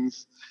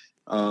things,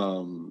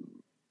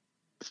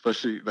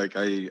 especially like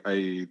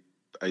I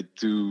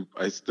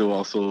still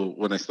also,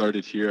 when I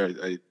started here,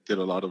 I did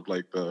a lot of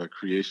like the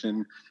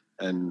creation,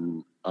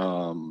 and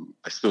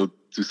I still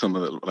do some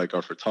of the, like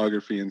our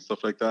photography and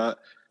stuff like that.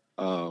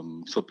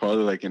 So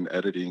probably like in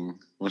editing,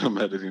 when I'm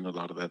editing, a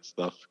lot of that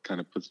stuff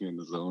kind of puts me in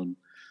the zone.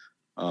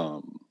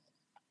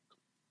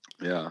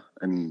 Yeah.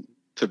 And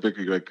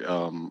typically like,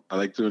 I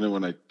like doing it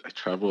when I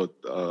travel.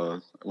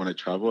 When I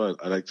travel,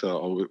 I like to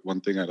always,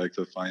 one thing I like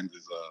to find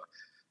is,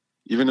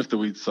 even if the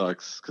weed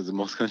sucks, because in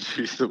most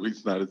countries the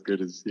weed's not as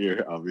good as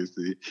here,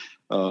 obviously,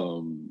 I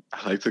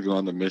like to go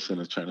on the mission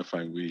of trying to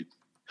find weed.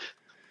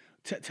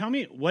 Tell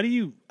me, what do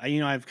you,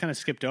 I've kind of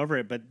skipped over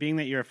it, but being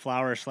that you're a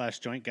flower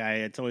 / joint guy,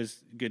 it's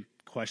always a good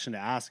question to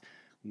ask.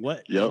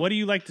 What do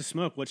you like to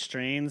smoke? What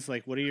strains?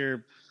 Like, what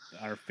are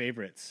our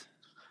favorites?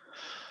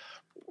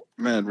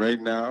 Man, right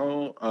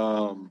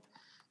now,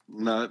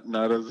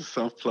 not as a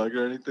self plug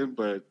or anything,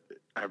 but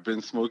I've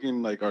been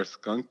smoking like our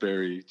skunk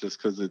berry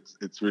just because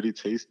it's really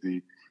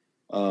tasty,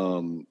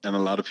 and a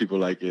lot of people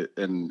like it,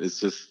 and it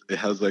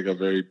has like a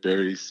very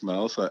berry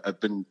smell. So I've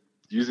been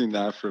using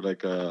that for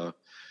like as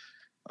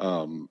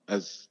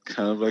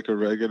kind of like a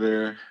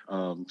regular.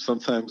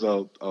 Sometimes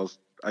I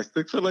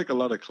stick to like a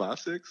lot of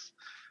classics.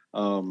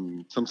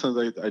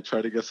 Sometimes I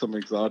try to get some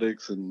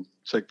exotics and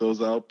check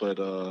those out,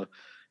 but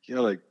yeah,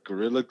 like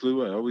Gorilla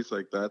Glue, I always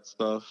like that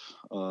stuff.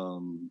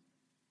 One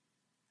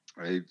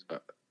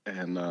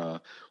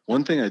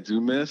thing I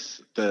do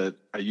miss that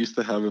I used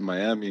to have in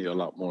Miami a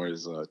lot more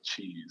is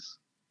cheese.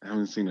 I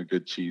haven't seen a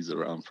good cheese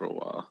around for a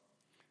while.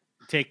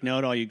 Take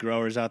note, all you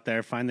growers out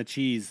there, find the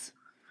cheese.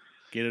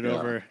 Get it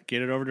over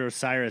to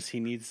Osiris. He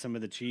needs some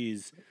of the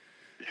cheese.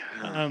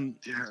 Yeah, I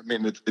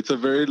mean it's a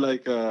very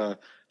like I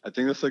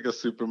think it's like a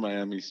super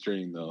Miami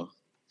strain though.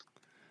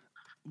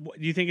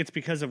 Do you think it's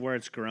because of where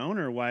it's grown,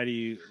 or why do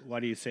you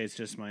say it's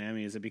just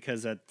Miami? Is it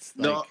because that's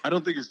like... No, I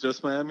don't think it's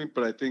just Miami,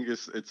 but I think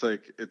it's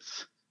like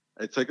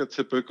a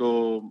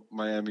typical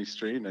Miami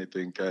strain. I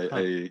think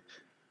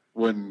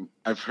when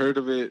I've heard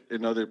of it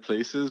in other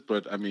places,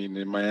 but I mean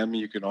in Miami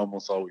you can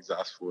almost always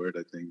ask for it.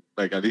 I think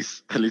like at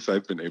least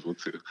I've been able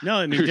to. No,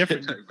 I mean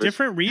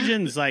different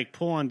regions like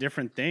pull on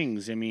different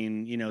things. I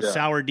mean,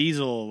 sour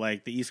diesel,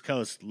 like the East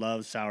Coast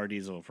loves sour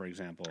diesel, for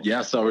example.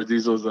 Yeah, sour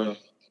diesel's a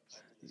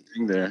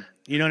thing there.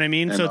 You know what I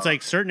mean? And, so it's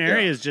like certain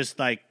areas just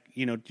like,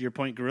 to your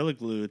point, Gorilla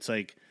Glue, it's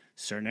like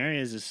certain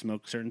areas just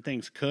smoke certain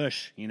things.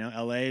 Kush,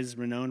 LA is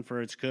renowned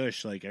for its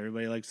Kush. Like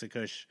everybody likes the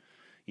Kush.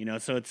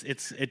 So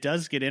it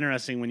does get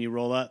interesting when you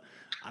roll up.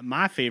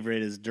 My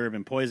favorite is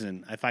Durban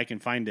Poison, if I can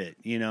find it.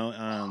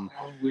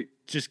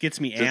 Just gets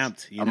me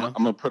amped. I'm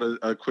gonna put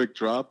a quick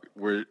drop.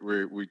 We're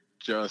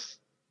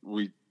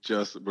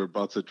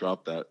about to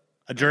drop that.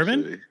 A Durban?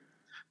 Actually.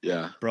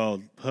 Yeah,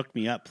 bro, hook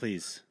me up,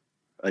 please.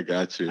 I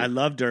got you. I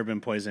love Durban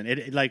Poison.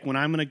 It like when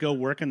I'm gonna go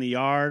work in the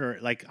yard, or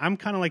like I'm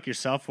kind of like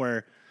yourself,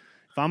 where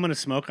if I'm gonna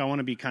smoke, I want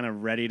to be kind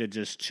of ready to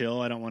just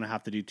chill. I don't want to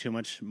have to do too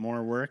much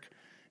more work,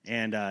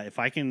 and if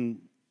I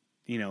can.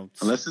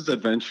 Unless it's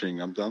adventuring,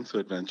 I'm down to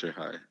adventure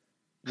high.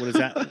 What is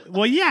that?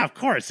 Well, yeah, of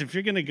course. If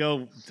you're going to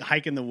go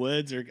hike in the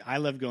woods, or I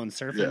love going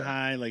surfing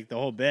high, like the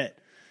whole bit.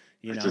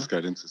 I just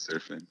got into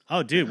surfing.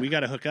 Oh, dude, we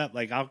got to hook up.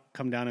 Like, I'll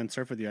come down and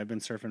surf with you. I've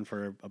been surfing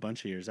for a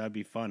bunch of years. That'd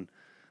be fun.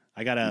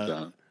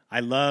 I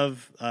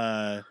love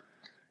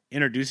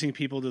introducing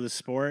people to the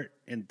sport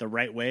in the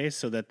right way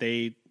so that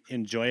they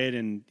enjoy it,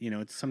 and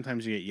it's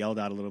sometimes you get yelled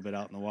at a little bit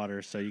out in the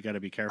water, so you got to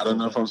be careful. I don't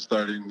know if I'm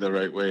starting the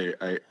right way.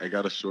 I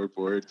got a short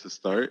board to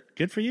start.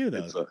 Good for you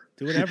though.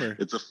 Do whatever.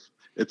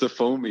 It's a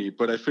foamy,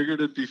 but I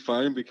figured it'd be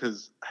fine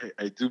because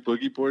I do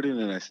boogie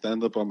boarding and I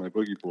stand up on my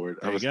boogie board.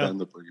 I have a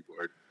stand-up boogie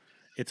board.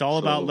 It's all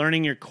about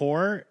learning your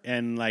core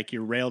and like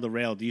your rail to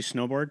rail. Do you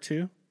snowboard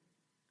too?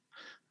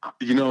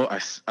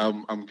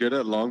 I'm good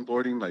at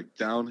longboarding, like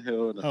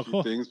downhill and a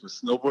few things, but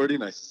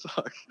snowboarding, I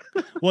suck.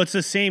 Well, it's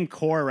the same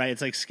core, right?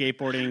 It's like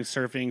skateboarding,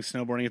 surfing,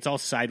 snowboarding. It's all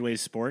sideways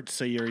sports.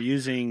 So you're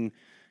using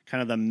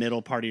kind of the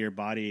middle part of your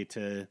body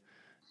to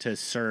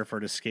surf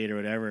or to skate or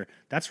whatever.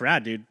 That's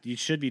rad, dude. You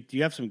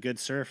have some good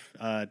surf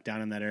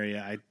down in that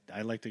area.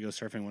 I like to go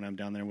surfing when I'm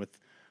down there with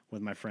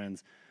my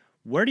friends.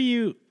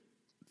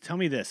 Tell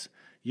me this.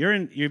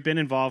 You've been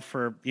involved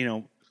for,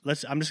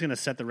 I'm just going to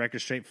set the record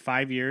straight.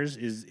 5 years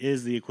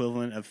is the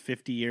equivalent of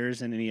 50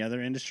 years in any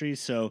other industry.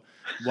 So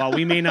while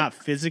we may not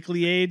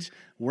physically age,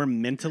 we're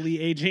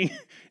mentally aging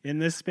in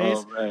this space.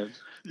 Oh man.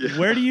 Yeah.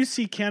 Where do you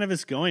see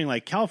cannabis going?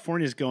 Like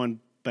California's going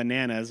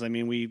bananas. I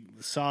mean, we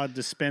saw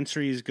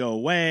dispensaries go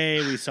away.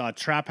 We saw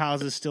trap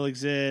houses still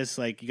exist.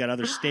 Like you got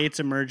other states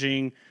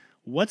emerging.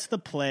 What's the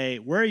play?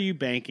 Where are you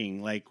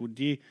banking? Like,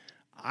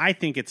 I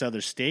think it's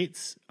other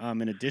states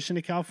in addition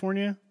to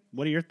California.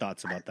 What are your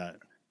thoughts about that?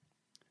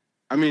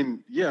 I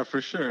mean, yeah,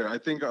 for sure. I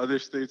think other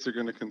states are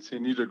going to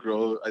continue to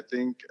grow. I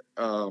think,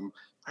 a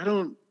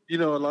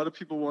lot of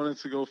people wanted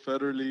to go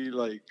federally,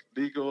 like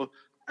legal.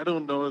 I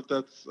don't know if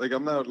that's like,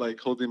 I'm not like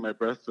holding my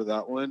breath for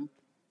that one.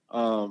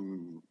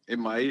 It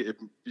might,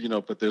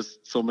 but there's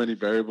so many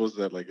variables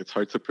that like, it's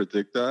hard to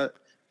predict that.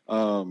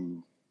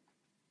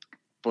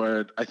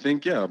 But I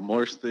think, yeah,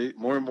 more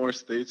and more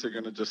states are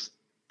going to just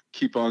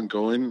keep on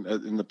going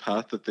in the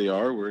path that they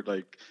are. We're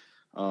like,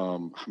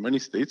 how many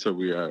states are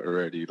we at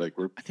already? Like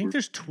I think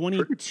there's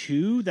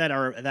 22 that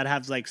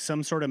have like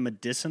some sort of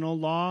medicinal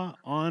law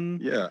on.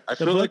 Yeah, I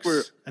feel books.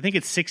 Like I think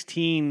it's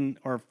 16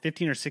 or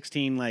 15 or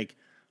 16 like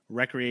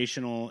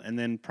recreational, and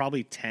then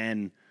probably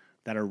 10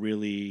 that are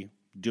really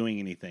doing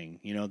anything.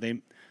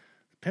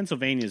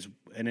 Pennsylvania is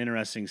an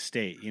interesting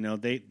state.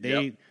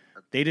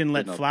 They didn't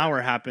let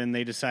flower happen.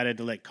 They decided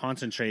to let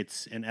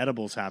concentrates and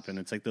edibles happen.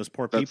 It's like those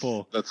poor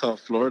people. That's how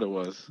Florida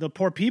was. The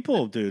poor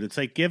people, dude. It's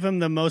like give them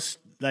the most,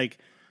 like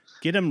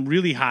get them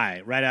really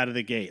high right out of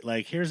the gate.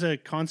 Like here's a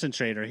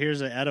concentrate or here's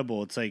an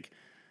edible. It's like,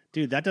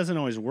 dude, that doesn't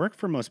always work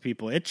for most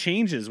people. It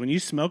changes. When you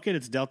smoke it,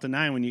 it's Delta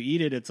 9. When you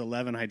eat it, it's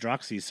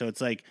 11-hydroxy. So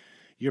it's like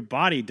your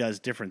body does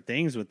different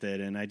things with it.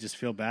 And I just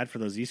feel bad for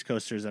those East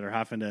Coasters that are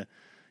having to,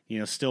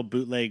 still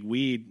bootleg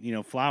weed,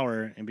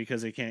 flower, and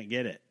because they can't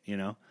get it,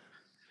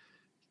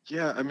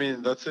 Yeah, I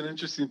mean, that's an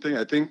interesting thing.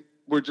 I think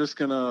we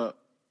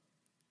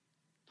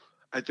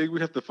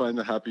have to find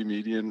the happy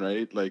median,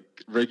 right? Like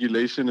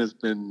regulation has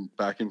been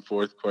back and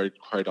forth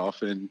quite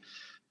often,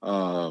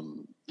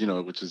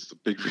 which is a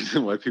big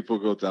reason why people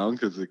go down,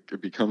 because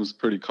it becomes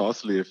pretty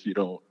costly if you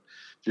don't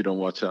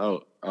watch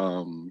out.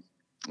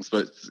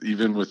 But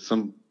even with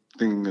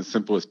something as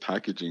simple as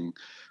packaging,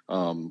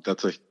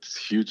 that's a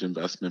huge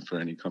investment for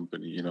any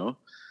company,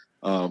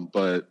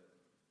 But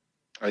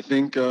I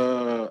think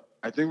we're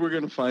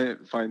going to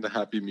find the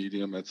happy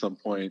medium at some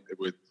point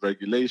with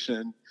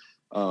regulation.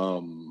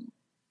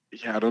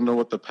 I don't know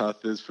what the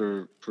path is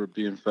for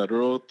being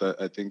federal.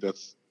 I think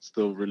that's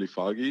still really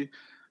foggy.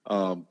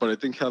 But I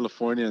think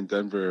California and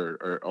Denver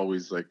are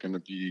always like going to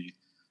be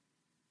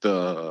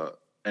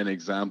an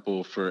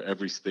example for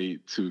every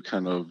state to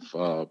kind of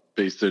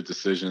base their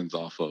decisions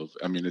off of.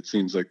 I mean, it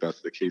seems like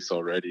that's the case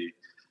already.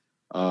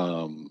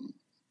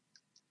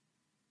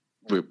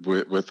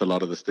 With a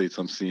lot of the states,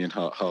 I'm seeing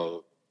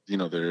how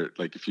they're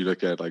like, if you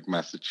look at like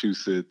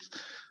Massachusetts,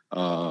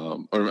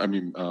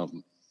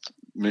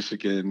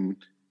 Michigan,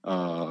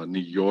 New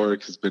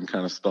York has been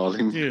kind of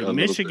stalling. Dude,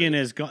 Michigan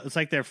is it's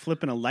like they're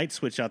flipping a light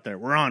switch out there.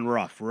 We're on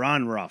rough. We're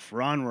on rough.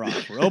 We're on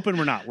rough. We're open.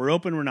 We're not. We're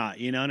open. We're not.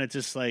 And it's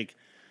just like,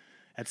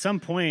 at some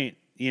point,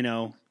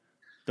 the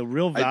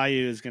real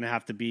value is going to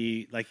have to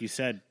be, like you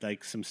said,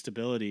 like some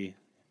stability.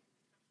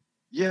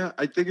 Yeah,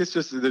 I think it's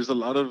just there's a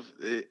lot of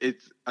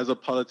it's as a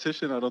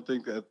politician, I don't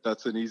think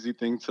that's an easy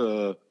thing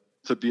to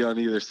be on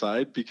either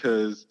side,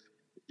 because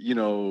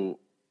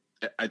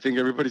I think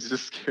everybody's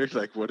just scared,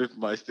 like, what if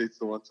my state's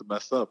the one to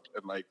mess up,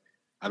 and like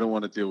I don't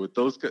want to deal with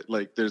those.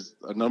 Like there's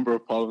a number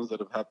of problems that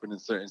have happened in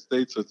certain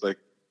states, so it's like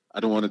I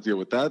don't want to deal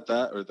with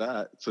that or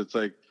that. So it's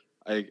like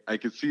I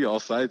could see all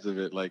sides of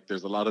it. Like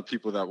there's a lot of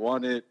people that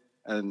want it,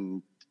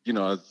 and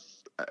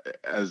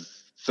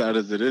as sad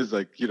as it is,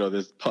 like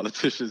there's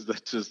politicians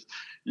that just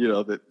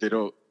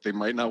that they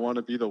might not want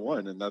to be the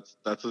one, and that's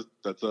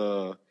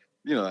a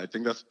I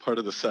think that's part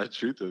of the sad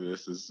truth of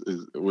this is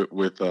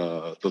with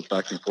those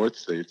back and forth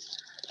states.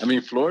 I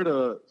mean,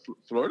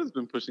 Florida's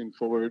been pushing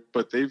forward,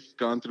 but they've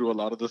gone through a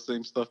lot of the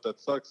same stuff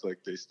that sucks. Like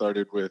they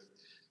started with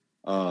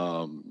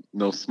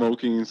no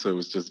smoking, so it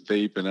was just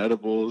vape and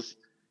edibles.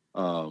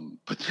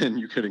 But then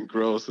you couldn't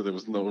grow, so there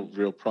was no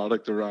real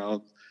product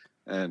around,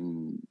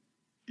 and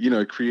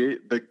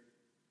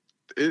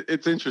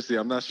it's interesting.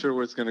 I'm not sure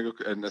where it's going to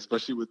go, and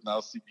especially with now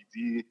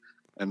CBD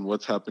and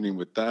what's happening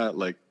with that,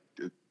 like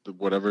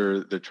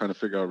whatever they're trying to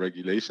figure out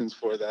regulations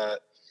for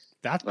that.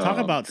 Talk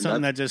about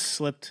something that just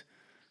slipped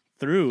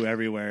through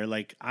everywhere.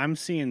 Like I'm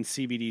seeing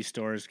CBD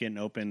stores getting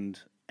opened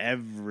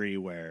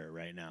everywhere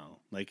right now.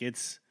 Like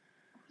it's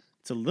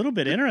a little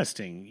bit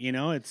interesting, you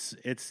go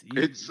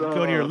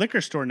to your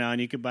liquor store now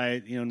and you could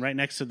buy, right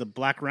next to the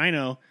Black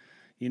Rhino,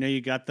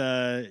 you got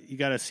a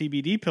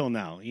CBD pill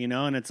now,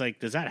 and it's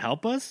like, does that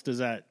help us? Does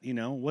that,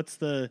 what's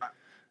the,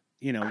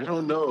 I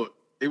don't know.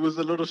 It was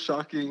a little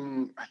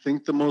shocking. I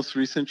think the most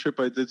recent trip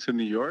I did to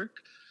New York,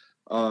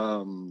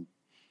 I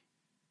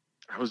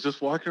was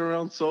just walking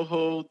around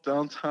Soho,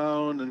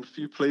 downtown, and a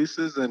few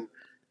places, and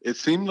it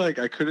seemed like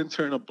I couldn't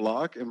turn a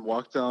block and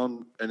walk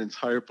down an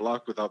entire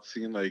block without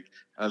seeing like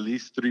at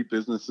least 3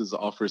 businesses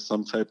offer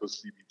some type of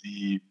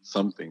CBD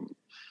something.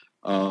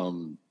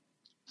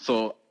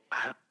 So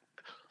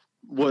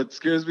what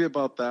scares me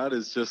about that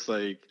is just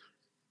like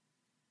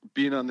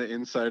being on the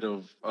inside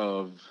of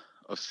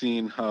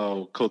seeing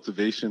how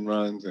cultivation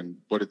runs and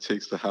what it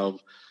takes to have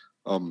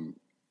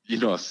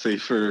a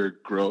safer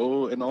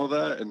grow and all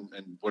that, and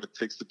what it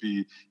takes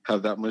to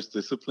have that much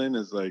discipline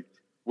is like,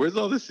 where's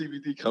all the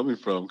CBD coming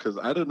from? Because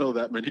I don't know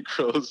that many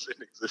grows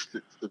in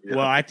existence, to be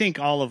honest. I think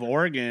all of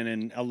Oregon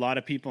and a lot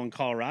of people in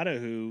Colorado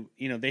who,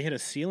 they hit a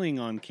ceiling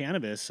on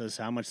cannabis as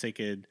how much they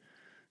could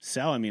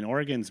sell. I mean,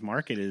 Oregon's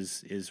market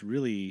is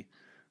really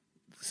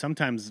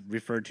sometimes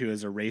referred to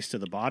as a race to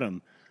the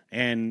bottom.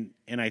 And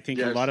I think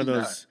a lot of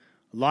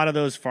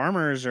those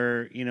farmers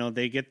are,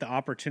 they get the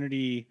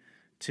opportunity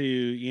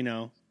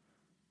to,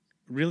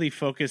 really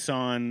focus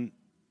on,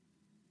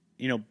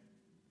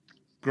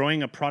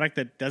 growing a product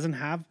that doesn't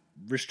have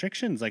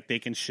restrictions. Like they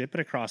can ship it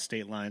across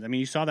state lines. I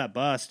mean, you saw that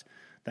bust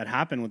that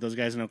happened with those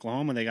guys in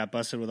Oklahoma. They got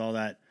busted with all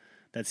that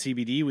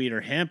CBD weed or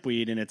hemp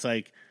weed. And it's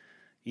like,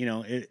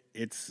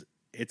 it's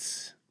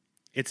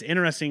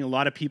interesting. A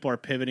lot of people are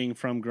pivoting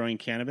from growing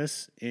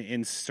cannabis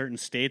in certain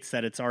states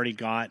that it's already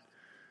got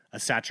a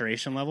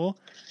saturation level.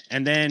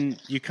 And then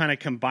you kind of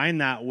combine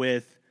that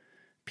with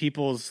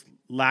people's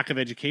lack of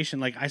education.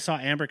 Like I saw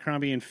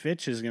Abercrombie and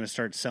Fitch is going to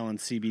start selling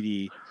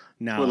CBD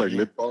now. Like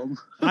lip balm?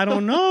 I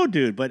don't know,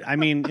 dude. But I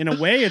mean, in a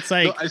way, it's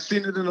like... No, I've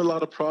seen it in a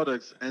lot of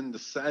products. And the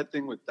sad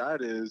thing with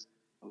that is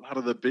a lot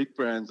of the big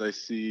brands I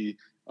see,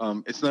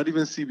 it's not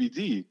even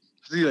CBD.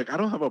 See, like I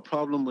don't have a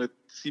problem with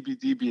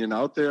CBD being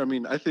out there. I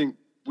mean, I think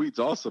weed's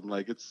awesome.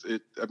 Like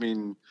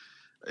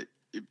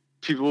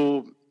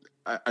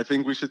I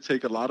think we should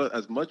take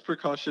as much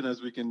precaution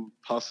as we can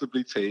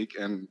possibly take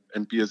and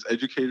be as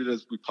educated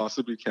as we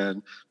possibly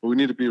can, but we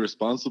need to be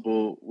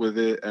responsible with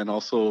it. And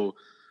also,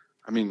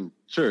 I mean,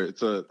 sure,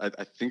 I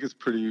think it's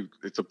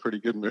a pretty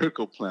good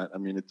miracle plant. I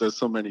mean, it does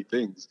so many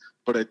things,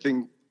 but I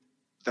think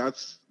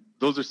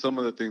those are some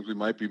of the things we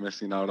might be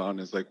missing out on,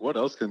 is like, what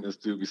else can this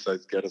do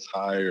besides get us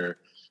high or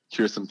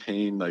cure some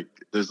pain? Like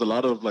there's a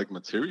lot of like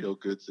material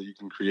goods that you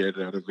can create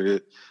out of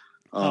it.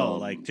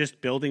 Like just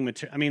building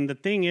material. I mean, the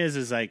thing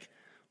is like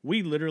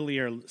we literally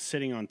are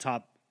sitting on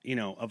top,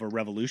 of a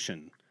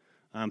revolution.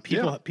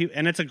 People,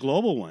 and it's a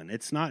global one.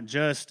 It's not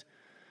just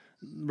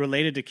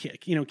related to,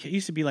 it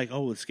used to be like,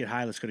 oh, let's get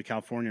high, let's go to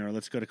California or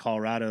let's go to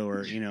Colorado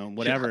or,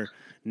 whatever. Yeah.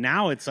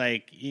 Now it's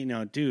like,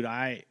 dude,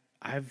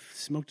 I've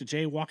smoked a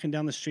J walking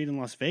down the street in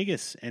Las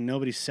Vegas and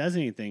nobody says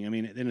anything. I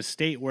mean, in a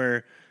state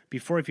where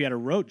before, if you had a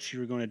roach, you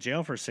were going to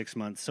jail for 6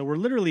 months. So we're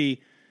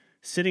literally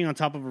sitting on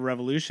top of a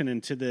revolution,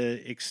 and to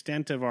the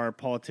extent of our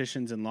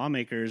politicians and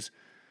lawmakers,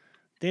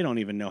 they don't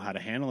even know how to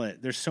handle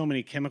it. There's so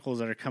many chemicals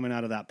that are coming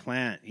out of that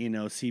plant,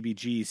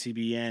 CBG,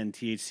 CBN,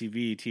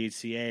 THCV,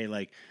 THCA.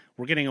 Like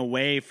we're getting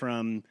away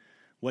from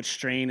what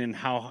strain and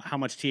how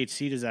much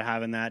THC does that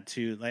have in that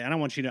to like, I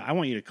want you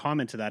to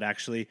comment to that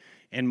actually,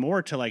 and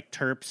more to like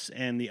terps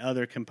and the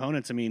other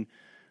components. I mean,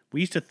 we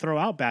used to throw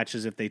out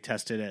batches if they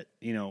tested it,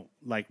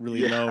 like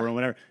really low or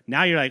whatever.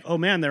 Now you're like, oh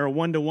man, they're a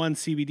 1-to-1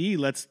 CBD.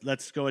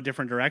 Let's go a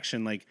different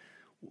direction. Like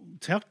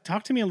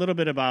talk to me a little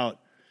bit about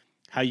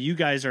how you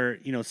guys are,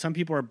 some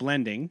people are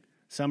blending.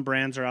 Some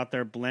brands are out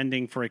there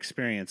blending for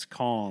experience,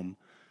 calm,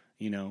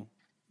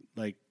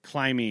 like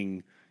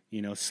climbing,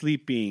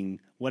 sleeping,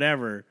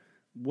 whatever.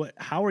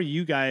 How are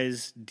you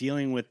guys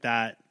dealing with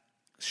that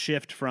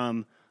shift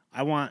from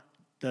I want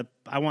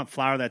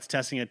flour that's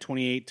testing at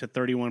 28 to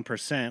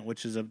 31%,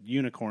 which is a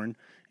unicorn,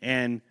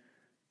 and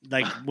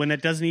like when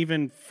it doesn't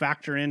even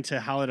factor into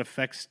how it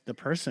affects the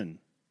person?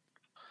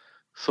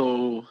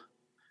 So,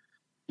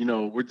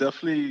 we're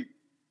definitely,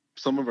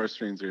 some of our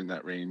strains are in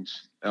that range.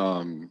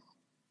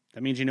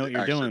 That means you know what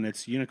you're doing.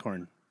 It's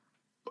unicorn.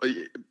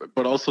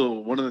 But also,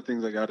 one of the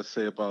things I got to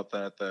say about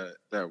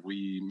that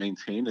we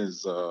maintain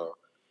is our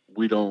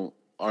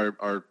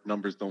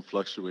numbers don't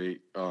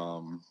fluctuate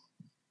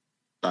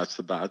batch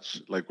to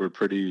batch. Like we're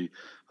pretty,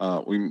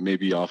 we may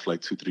be off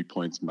like 2-3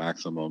 points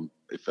maximum,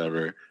 if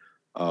ever.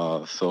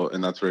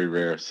 And that's very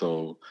rare.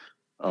 So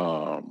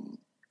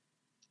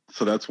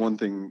that's one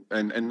thing.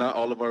 And not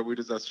all of our weed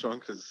is that strong,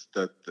 because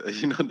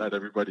not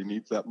everybody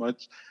needs that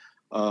much.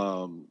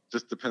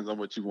 Just depends on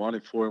what you want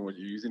it for and what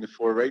you're using it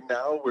for. Right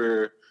now,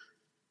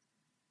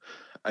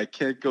 I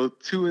can't go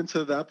too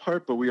into that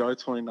part, but we are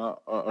toying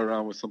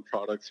around with some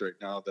products right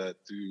now that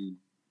do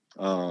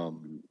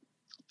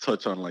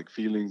touch on like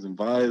feelings and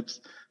vibes.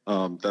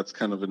 That's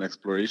kind of an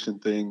exploration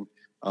thing.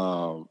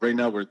 Right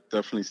now, we're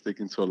definitely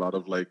sticking to a lot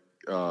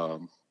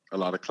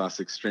of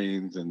classic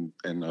strains and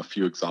a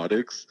few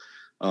exotics.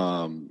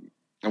 And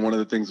one of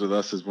the things with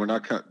us is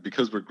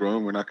because we're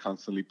growing, we're not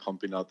constantly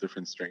pumping out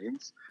different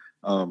strains.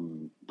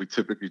 We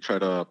typically try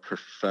to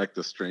perfect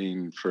a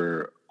strain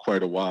for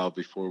quite a while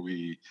before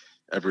we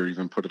ever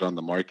even put it on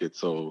the market.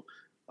 So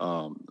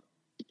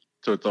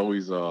it's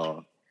always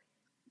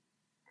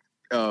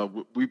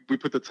we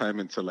put the time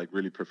into like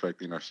really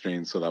perfecting our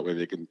strains so that way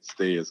they can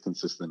stay as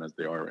consistent as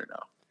they are right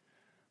now.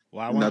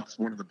 Well, and that's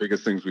one of the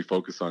biggest things we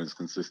focus on is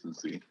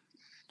consistency.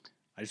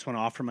 I just want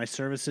to offer my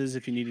services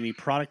if you need any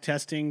product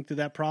testing through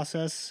that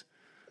process.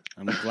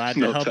 I'm glad to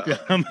No help you.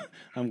 doubt.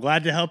 I'm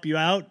glad to help you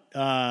out.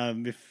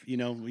 If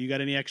you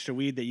got any extra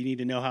weed that you need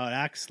to know how it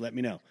acts, let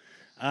me know.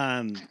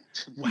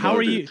 How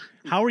are you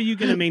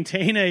going to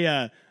maintain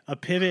a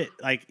pivot?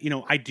 Like,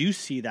 I do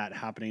see that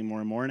happening more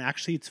and more. And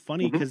actually, it's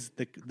funny because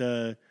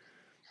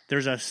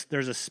there's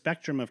a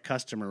spectrum of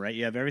customer, right?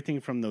 You have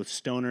everything from those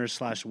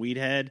stoners / weed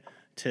head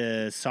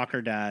to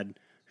soccer dad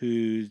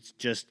who's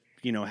just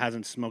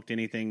hasn't smoked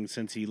anything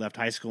since he left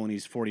high school and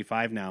he's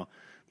 45 now.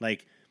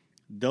 Like,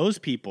 those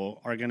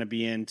people are going to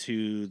be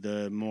into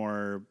the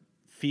more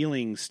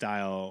feeling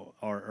style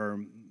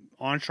or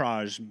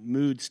entourage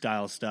mood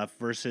style stuff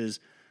versus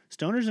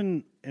stoners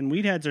and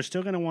weed heads are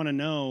still going to want to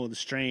know the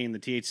strain, the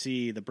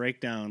THC, the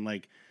breakdown.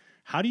 Like,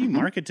 how do you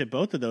market to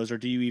both of those, or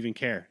do you even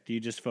care? Do you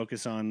just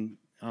focus on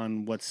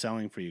what's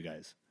selling for you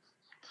guys?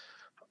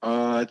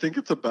 I think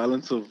it's a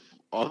balance of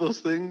all those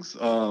things.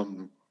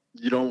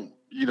 You don't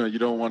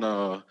want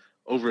to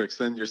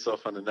overextend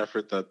yourself on an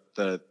effort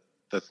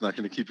that's not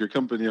going to keep your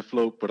company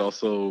afloat, but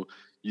also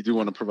you do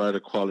want to provide a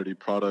quality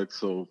product.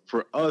 So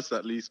for us,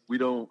 at least, we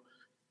don't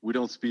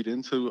speed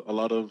into a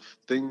lot of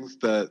things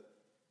that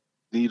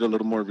need a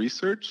little more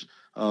research.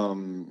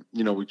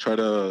 We try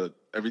to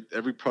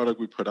every product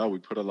we put out, we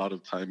put a lot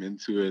of time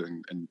into it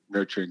and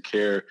nurture and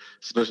care,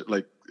 especially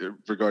like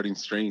regarding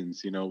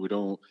strains. We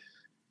don't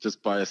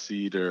just buy a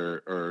seed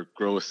or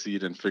grow a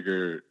seed and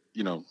figure,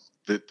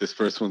 this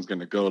first one's going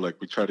to go.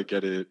 Like, we try to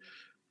get it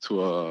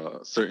to a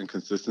certain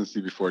consistency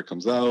before it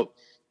comes out.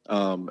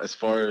 As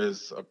far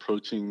as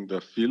approaching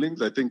the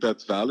feelings, I think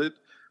that's valid.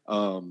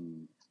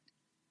 And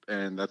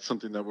that's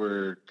something that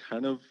we're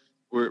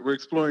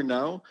exploring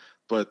now,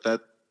 but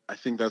I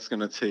think that's going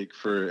to take,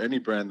 for any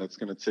brand, that's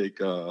going to take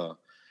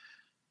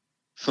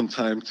some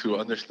time to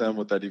understand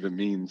what that even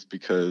means,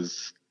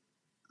 because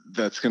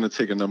that's going to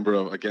take a number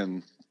of,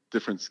 again,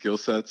 different skill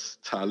sets,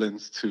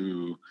 talents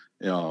to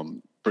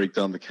break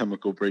down the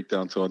chemical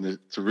breakdown to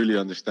really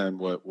understand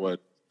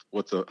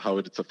how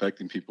it's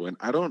affecting people. And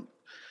I don't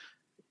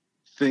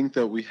think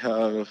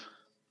that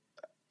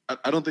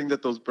I don't think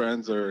that those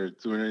brands are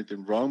doing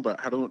anything wrong,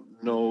 but I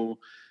don't know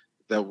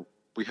that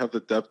we have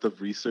the depth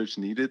of research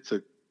needed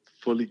to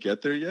fully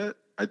get there yet.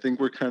 I think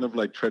we're kind of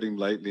like treading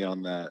lightly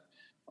on that,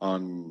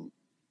 on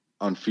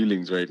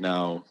feelings right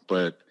now.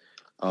 But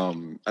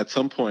at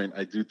some point,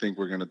 I do think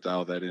we're going to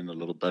dial that in a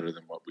little better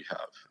than what we have.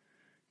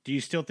 Do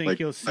you still think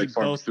you'll see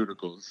both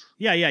pharmaceuticals?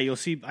 Yeah, you'll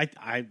see.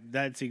 I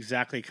that's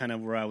exactly kind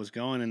of where I was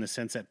going, in the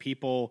sense that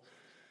people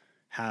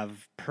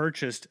have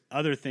purchased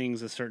other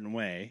things a certain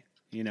way,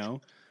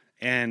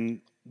 and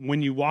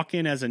when you walk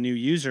in as a new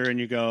user and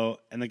you go,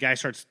 and the guy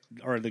starts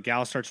or the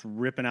gal starts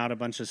ripping out a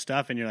bunch of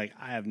stuff, and you're like,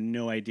 I have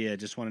no idea,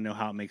 just want to know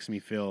how it makes me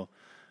feel.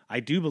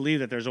 I do believe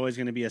that there's always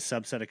going to be a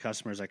subset of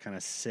customers that kind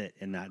of sit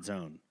in that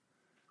zone.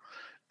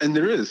 And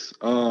there is,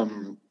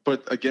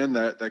 but again,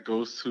 that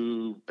goes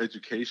to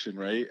education,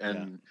 right?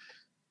 And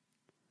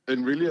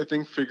really, I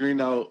think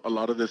figuring out a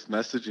lot of this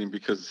messaging,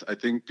 because I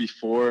think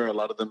before a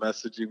lot of the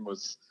messaging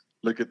was,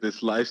 look at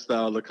this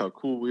lifestyle, look how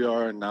cool we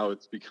are, and now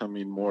it's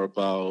becoming more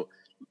about,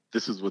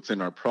 this is what's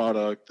in our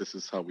product, this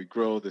is how we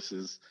grow, this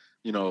is,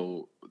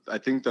 I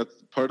think that's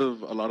part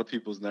of a lot of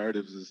people's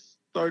narratives is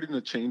starting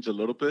to change a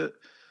little bit.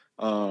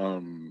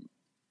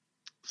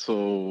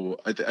 So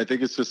I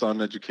think it's just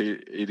on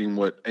educating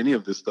what any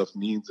of this stuff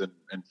means and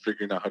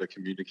figuring out how to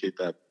communicate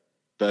that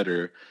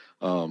better.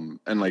 And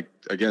like,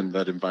 again,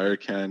 that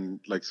EnviroCan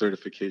like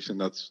certification,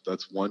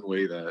 that's one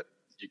way that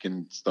you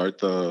can start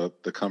the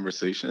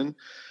conversation.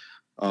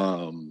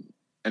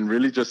 And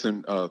really just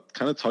in kind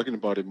of talking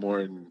about it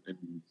more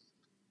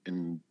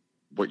in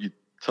what you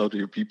tell to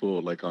your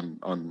people, like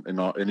in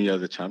any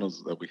other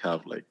channels that we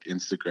have, like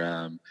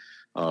Instagram,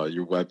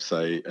 your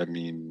website. I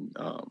mean,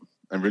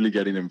 and really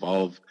getting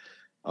involved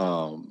in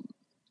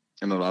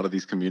a lot of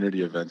these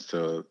community events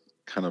to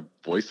kind of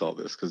voice all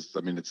this, because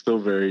I mean, it's still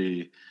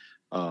very,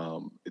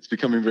 it's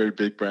becoming very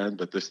big brand,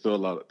 but there's still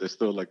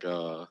like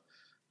a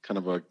kind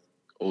of a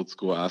old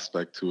school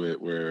aspect to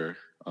it where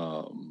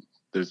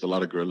there's a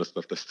lot of guerrilla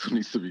stuff that still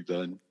needs to be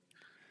done.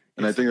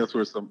 And I think that's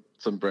where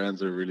some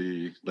brands are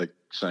really like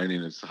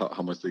shining, is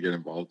how much they get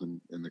involved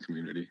in the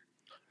community.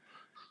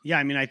 Yeah,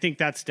 I mean, I think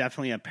that's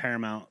definitely a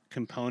paramount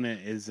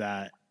component, is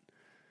that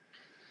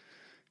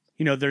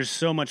there's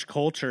so much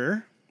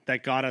culture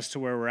that got us to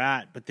where we're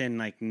at, but then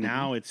like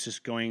now it's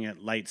just going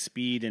at light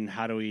speed. And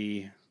how do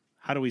we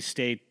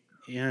stay?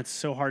 It's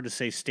so hard to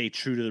say stay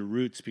true to the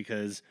roots,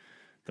 because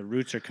the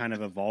roots are kind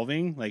of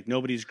evolving. Like,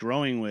 nobody's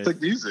growing with, it's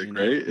like music,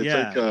 right? It's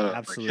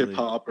absolutely. Like hip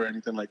hop or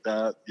anything like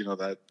that.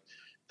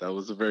 That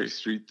was a very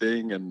street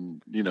thing,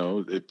 and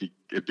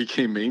it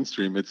became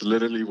mainstream. It's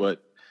literally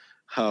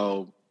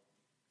how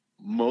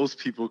most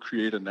people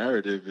create a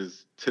narrative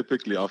is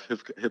typically off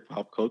hip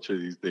hop culture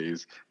these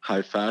days.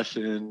 High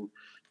fashion,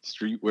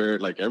 streetwear,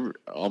 like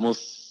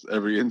almost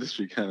every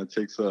industry kind of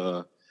takes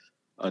a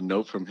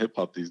note from hip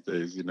hop these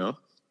days, you know?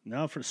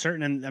 No, for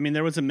certain. And I mean,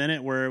 there was a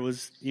minute where it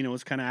was, it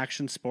was kind of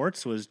action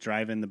sports was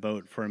driving the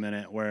boat for a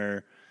minute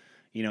where,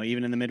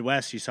 even in the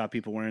Midwest, you saw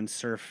people wearing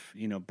surf,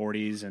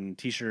 boardies and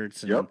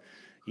t-shirts and,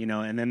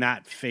 and then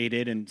that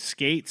faded, and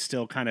skate's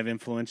still kind of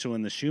influential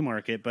in the shoe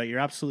market, but you're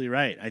absolutely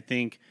right. I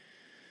think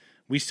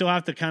we still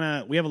have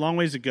to we have a long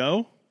ways to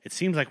go. It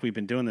seems like we've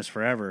been doing this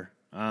forever.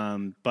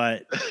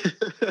 But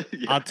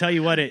yeah. I'll tell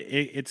you what,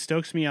 it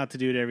stokes me out to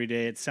do it every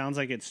day. It sounds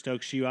like it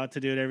stokes you out to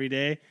do it every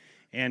day.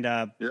 And,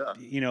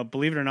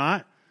 believe it or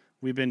not,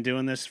 we've been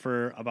doing this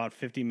for about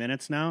 50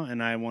 minutes now.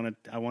 And I want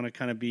to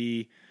kind of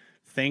be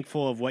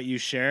thankful of what you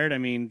shared. I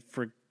mean,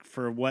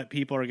 for what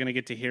people are going to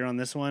get to hear on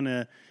this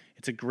one,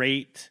 it's a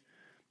great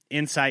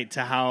insight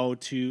to how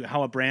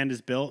a brand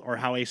is built, or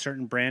how a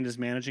certain brand is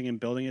managing and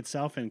building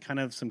itself, and kind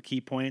of some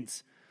key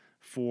points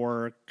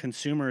for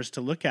consumers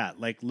to look at.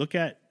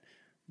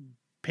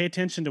 Pay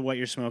attention to what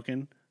you're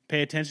smoking,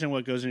 pay attention to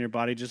what goes in your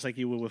body, just like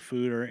you would with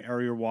food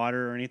or your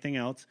water or anything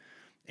else,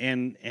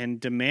 and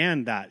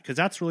demand that, because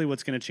that's really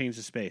what's going to change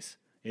the space,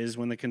 is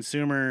when the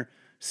consumer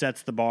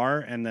sets the bar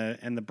and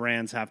the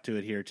brands have to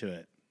adhere to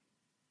it.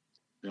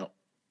 Yep.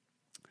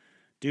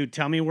 Dude,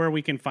 tell me where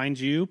we can find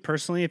you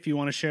personally if you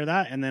want to share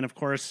that, and then of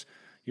course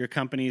your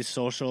company's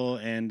social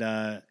and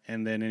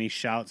then any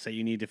shouts that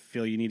you need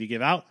to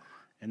give out,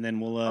 and then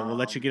we'll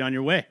let you get on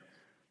your way.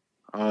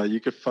 You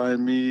could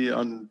find me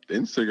on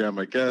Instagram,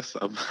 I guess.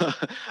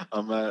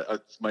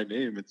 It's my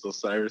name. It's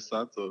Osiris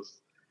Santos.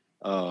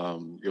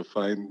 You'll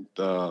find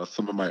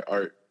some of my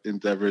art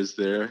endeavors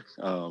there.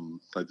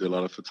 I do a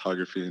lot of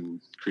photography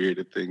and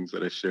creative things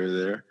that I share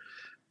there.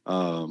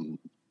 And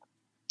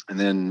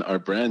then our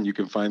brand, you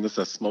can find us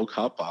at Smoke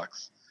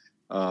Hotbox.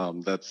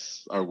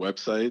 That's our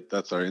website.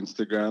 That's our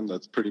Instagram.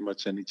 That's pretty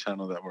much any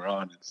channel that we're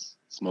on. It's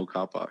Smoke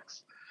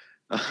Hotbox.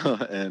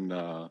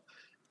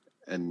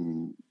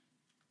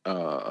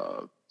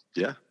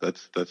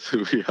 That's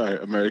who we are.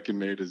 American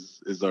Made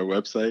is our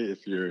website.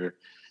 If you're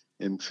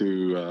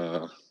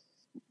into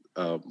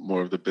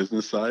more of the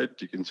business side,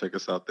 you can check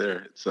us out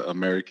there. It's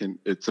American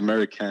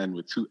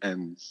with two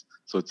N's,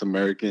 so it's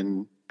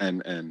American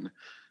NN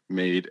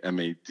Made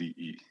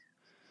MADE.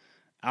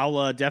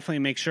 I'll definitely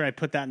make sure I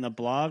put that in the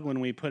blog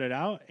when we put it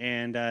out.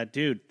 And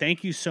dude,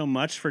 thank you so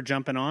much for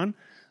jumping on.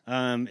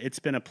 It's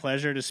been a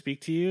pleasure to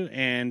speak to you,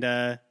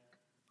 and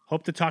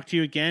hope to talk to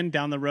you again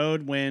down the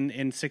road when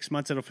in 6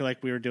 months it'll feel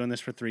like we were doing this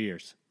for 3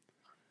 years.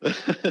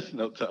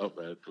 No doubt,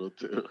 man. We'll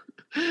do.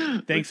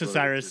 Thanks,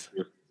 Osiris.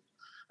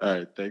 All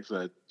right. Thanks,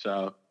 man.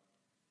 Ciao.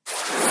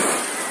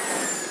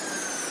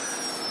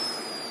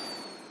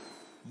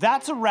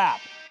 That's a wrap.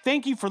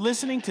 Thank you for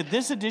listening to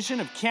this edition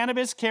of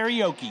Cannabis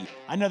Karaoke,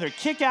 another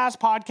kick-ass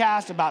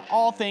podcast about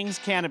all things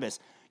cannabis.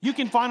 You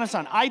can find us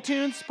on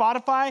iTunes,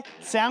 Spotify,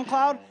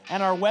 SoundCloud,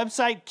 and our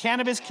website,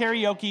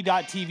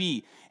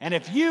 cannabiskaraoke.tv. And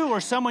if you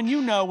or someone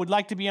you know would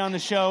like to be on the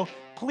show,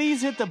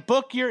 please hit the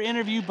book your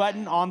interview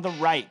button on the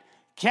right.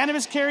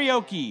 Cannabis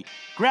Karaoke.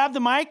 Grab the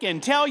mic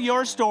and tell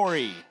your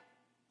story.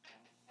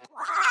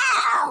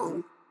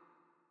 Wow.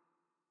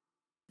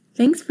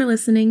 Thanks for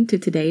listening to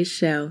today's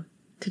show.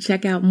 To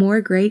check out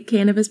more great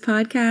cannabis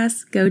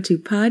podcasts, go to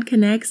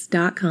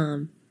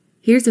podconnects.com.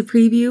 Here's a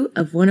preview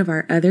of one of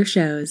our other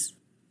shows.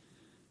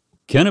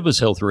 Cannabis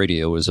Health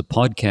Radio is a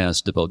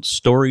podcast about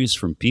stories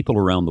from people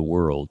around the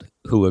world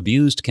who have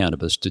used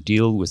cannabis to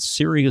deal with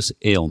serious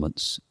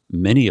ailments,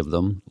 many of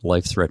them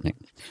life-threatening.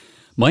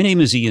 My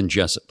name is Ian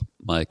Jessup.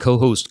 My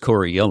co-host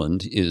Corey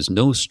Yelland is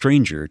no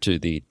stranger to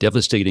the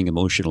devastating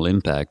emotional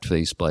impact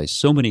faced by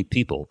so many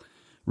people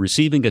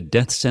receiving a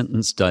death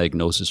sentence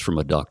diagnosis from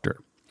a doctor.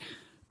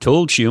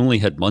 Told she only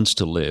had months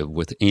to live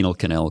with anal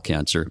canal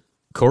cancer,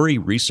 Corey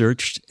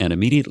researched and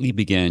immediately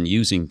began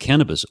using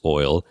cannabis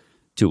oil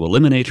to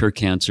eliminate her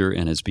cancer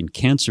and has been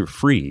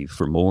cancer-free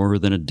for more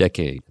than a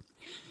decade.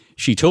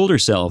 She told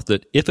herself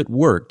that if it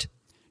worked,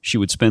 she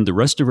would spend the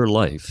rest of her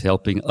life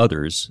helping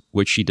others,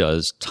 which she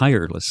does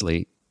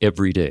tirelessly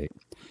every day.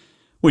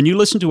 When you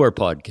listen to our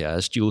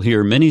podcast, you'll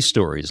hear many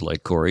stories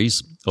like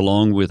Corey's,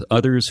 along with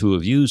others who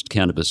have used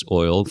cannabis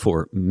oil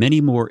for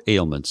many more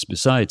ailments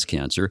besides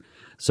cancer,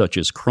 such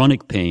as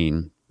chronic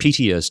pain,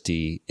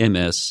 PTSD,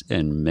 MS,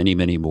 and many,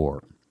 many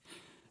more.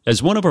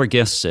 As one of our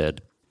guests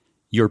said,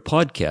 "Your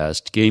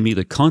podcast gave me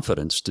the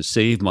confidence to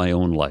save my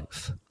own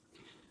life."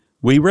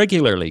 We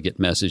regularly get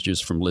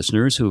messages from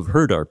listeners who have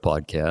heard our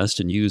podcast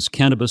and use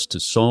cannabis to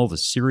solve a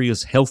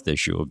serious health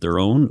issue of their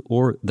own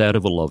or that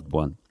of a loved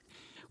one.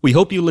 We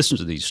hope you listen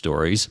to these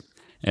stories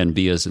and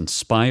be as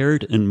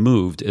inspired and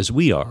moved as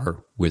we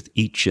are with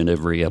each and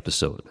every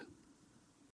episode.